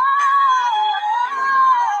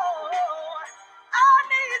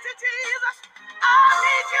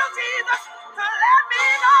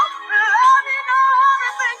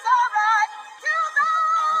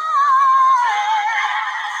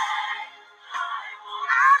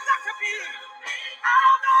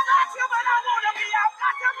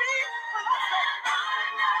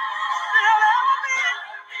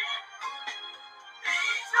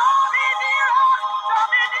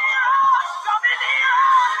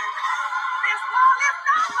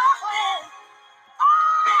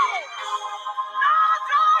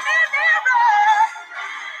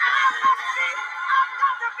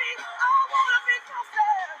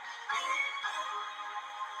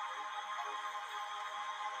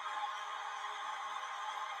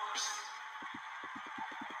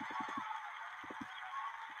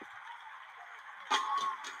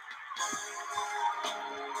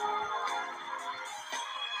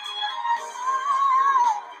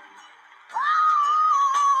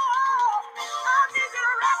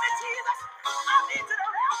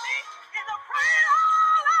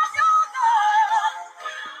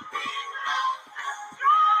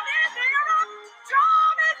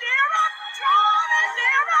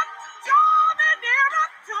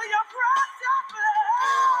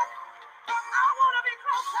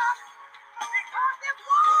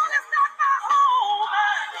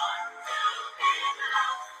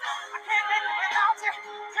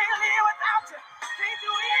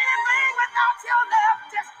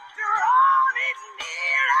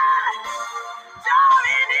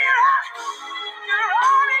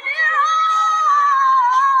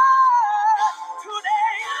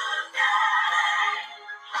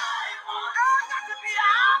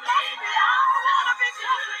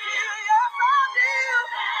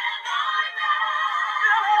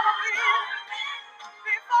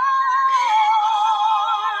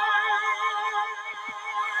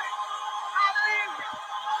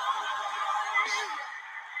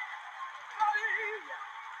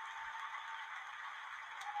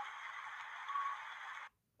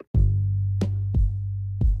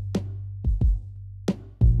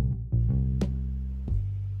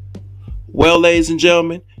 Well, ladies and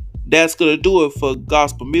gentlemen, that's gonna do it for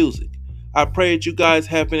gospel music. I pray that you guys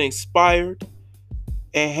have been inspired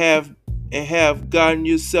and have gotten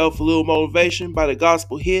yourself a little motivation by the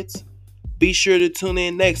gospel hits. Be sure to tune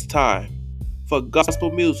in next time for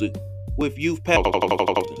gospel music with Youth Pastor.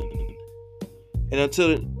 And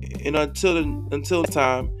until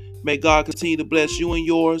time, may God continue to bless you and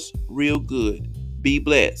yours real good. Be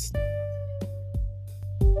blessed.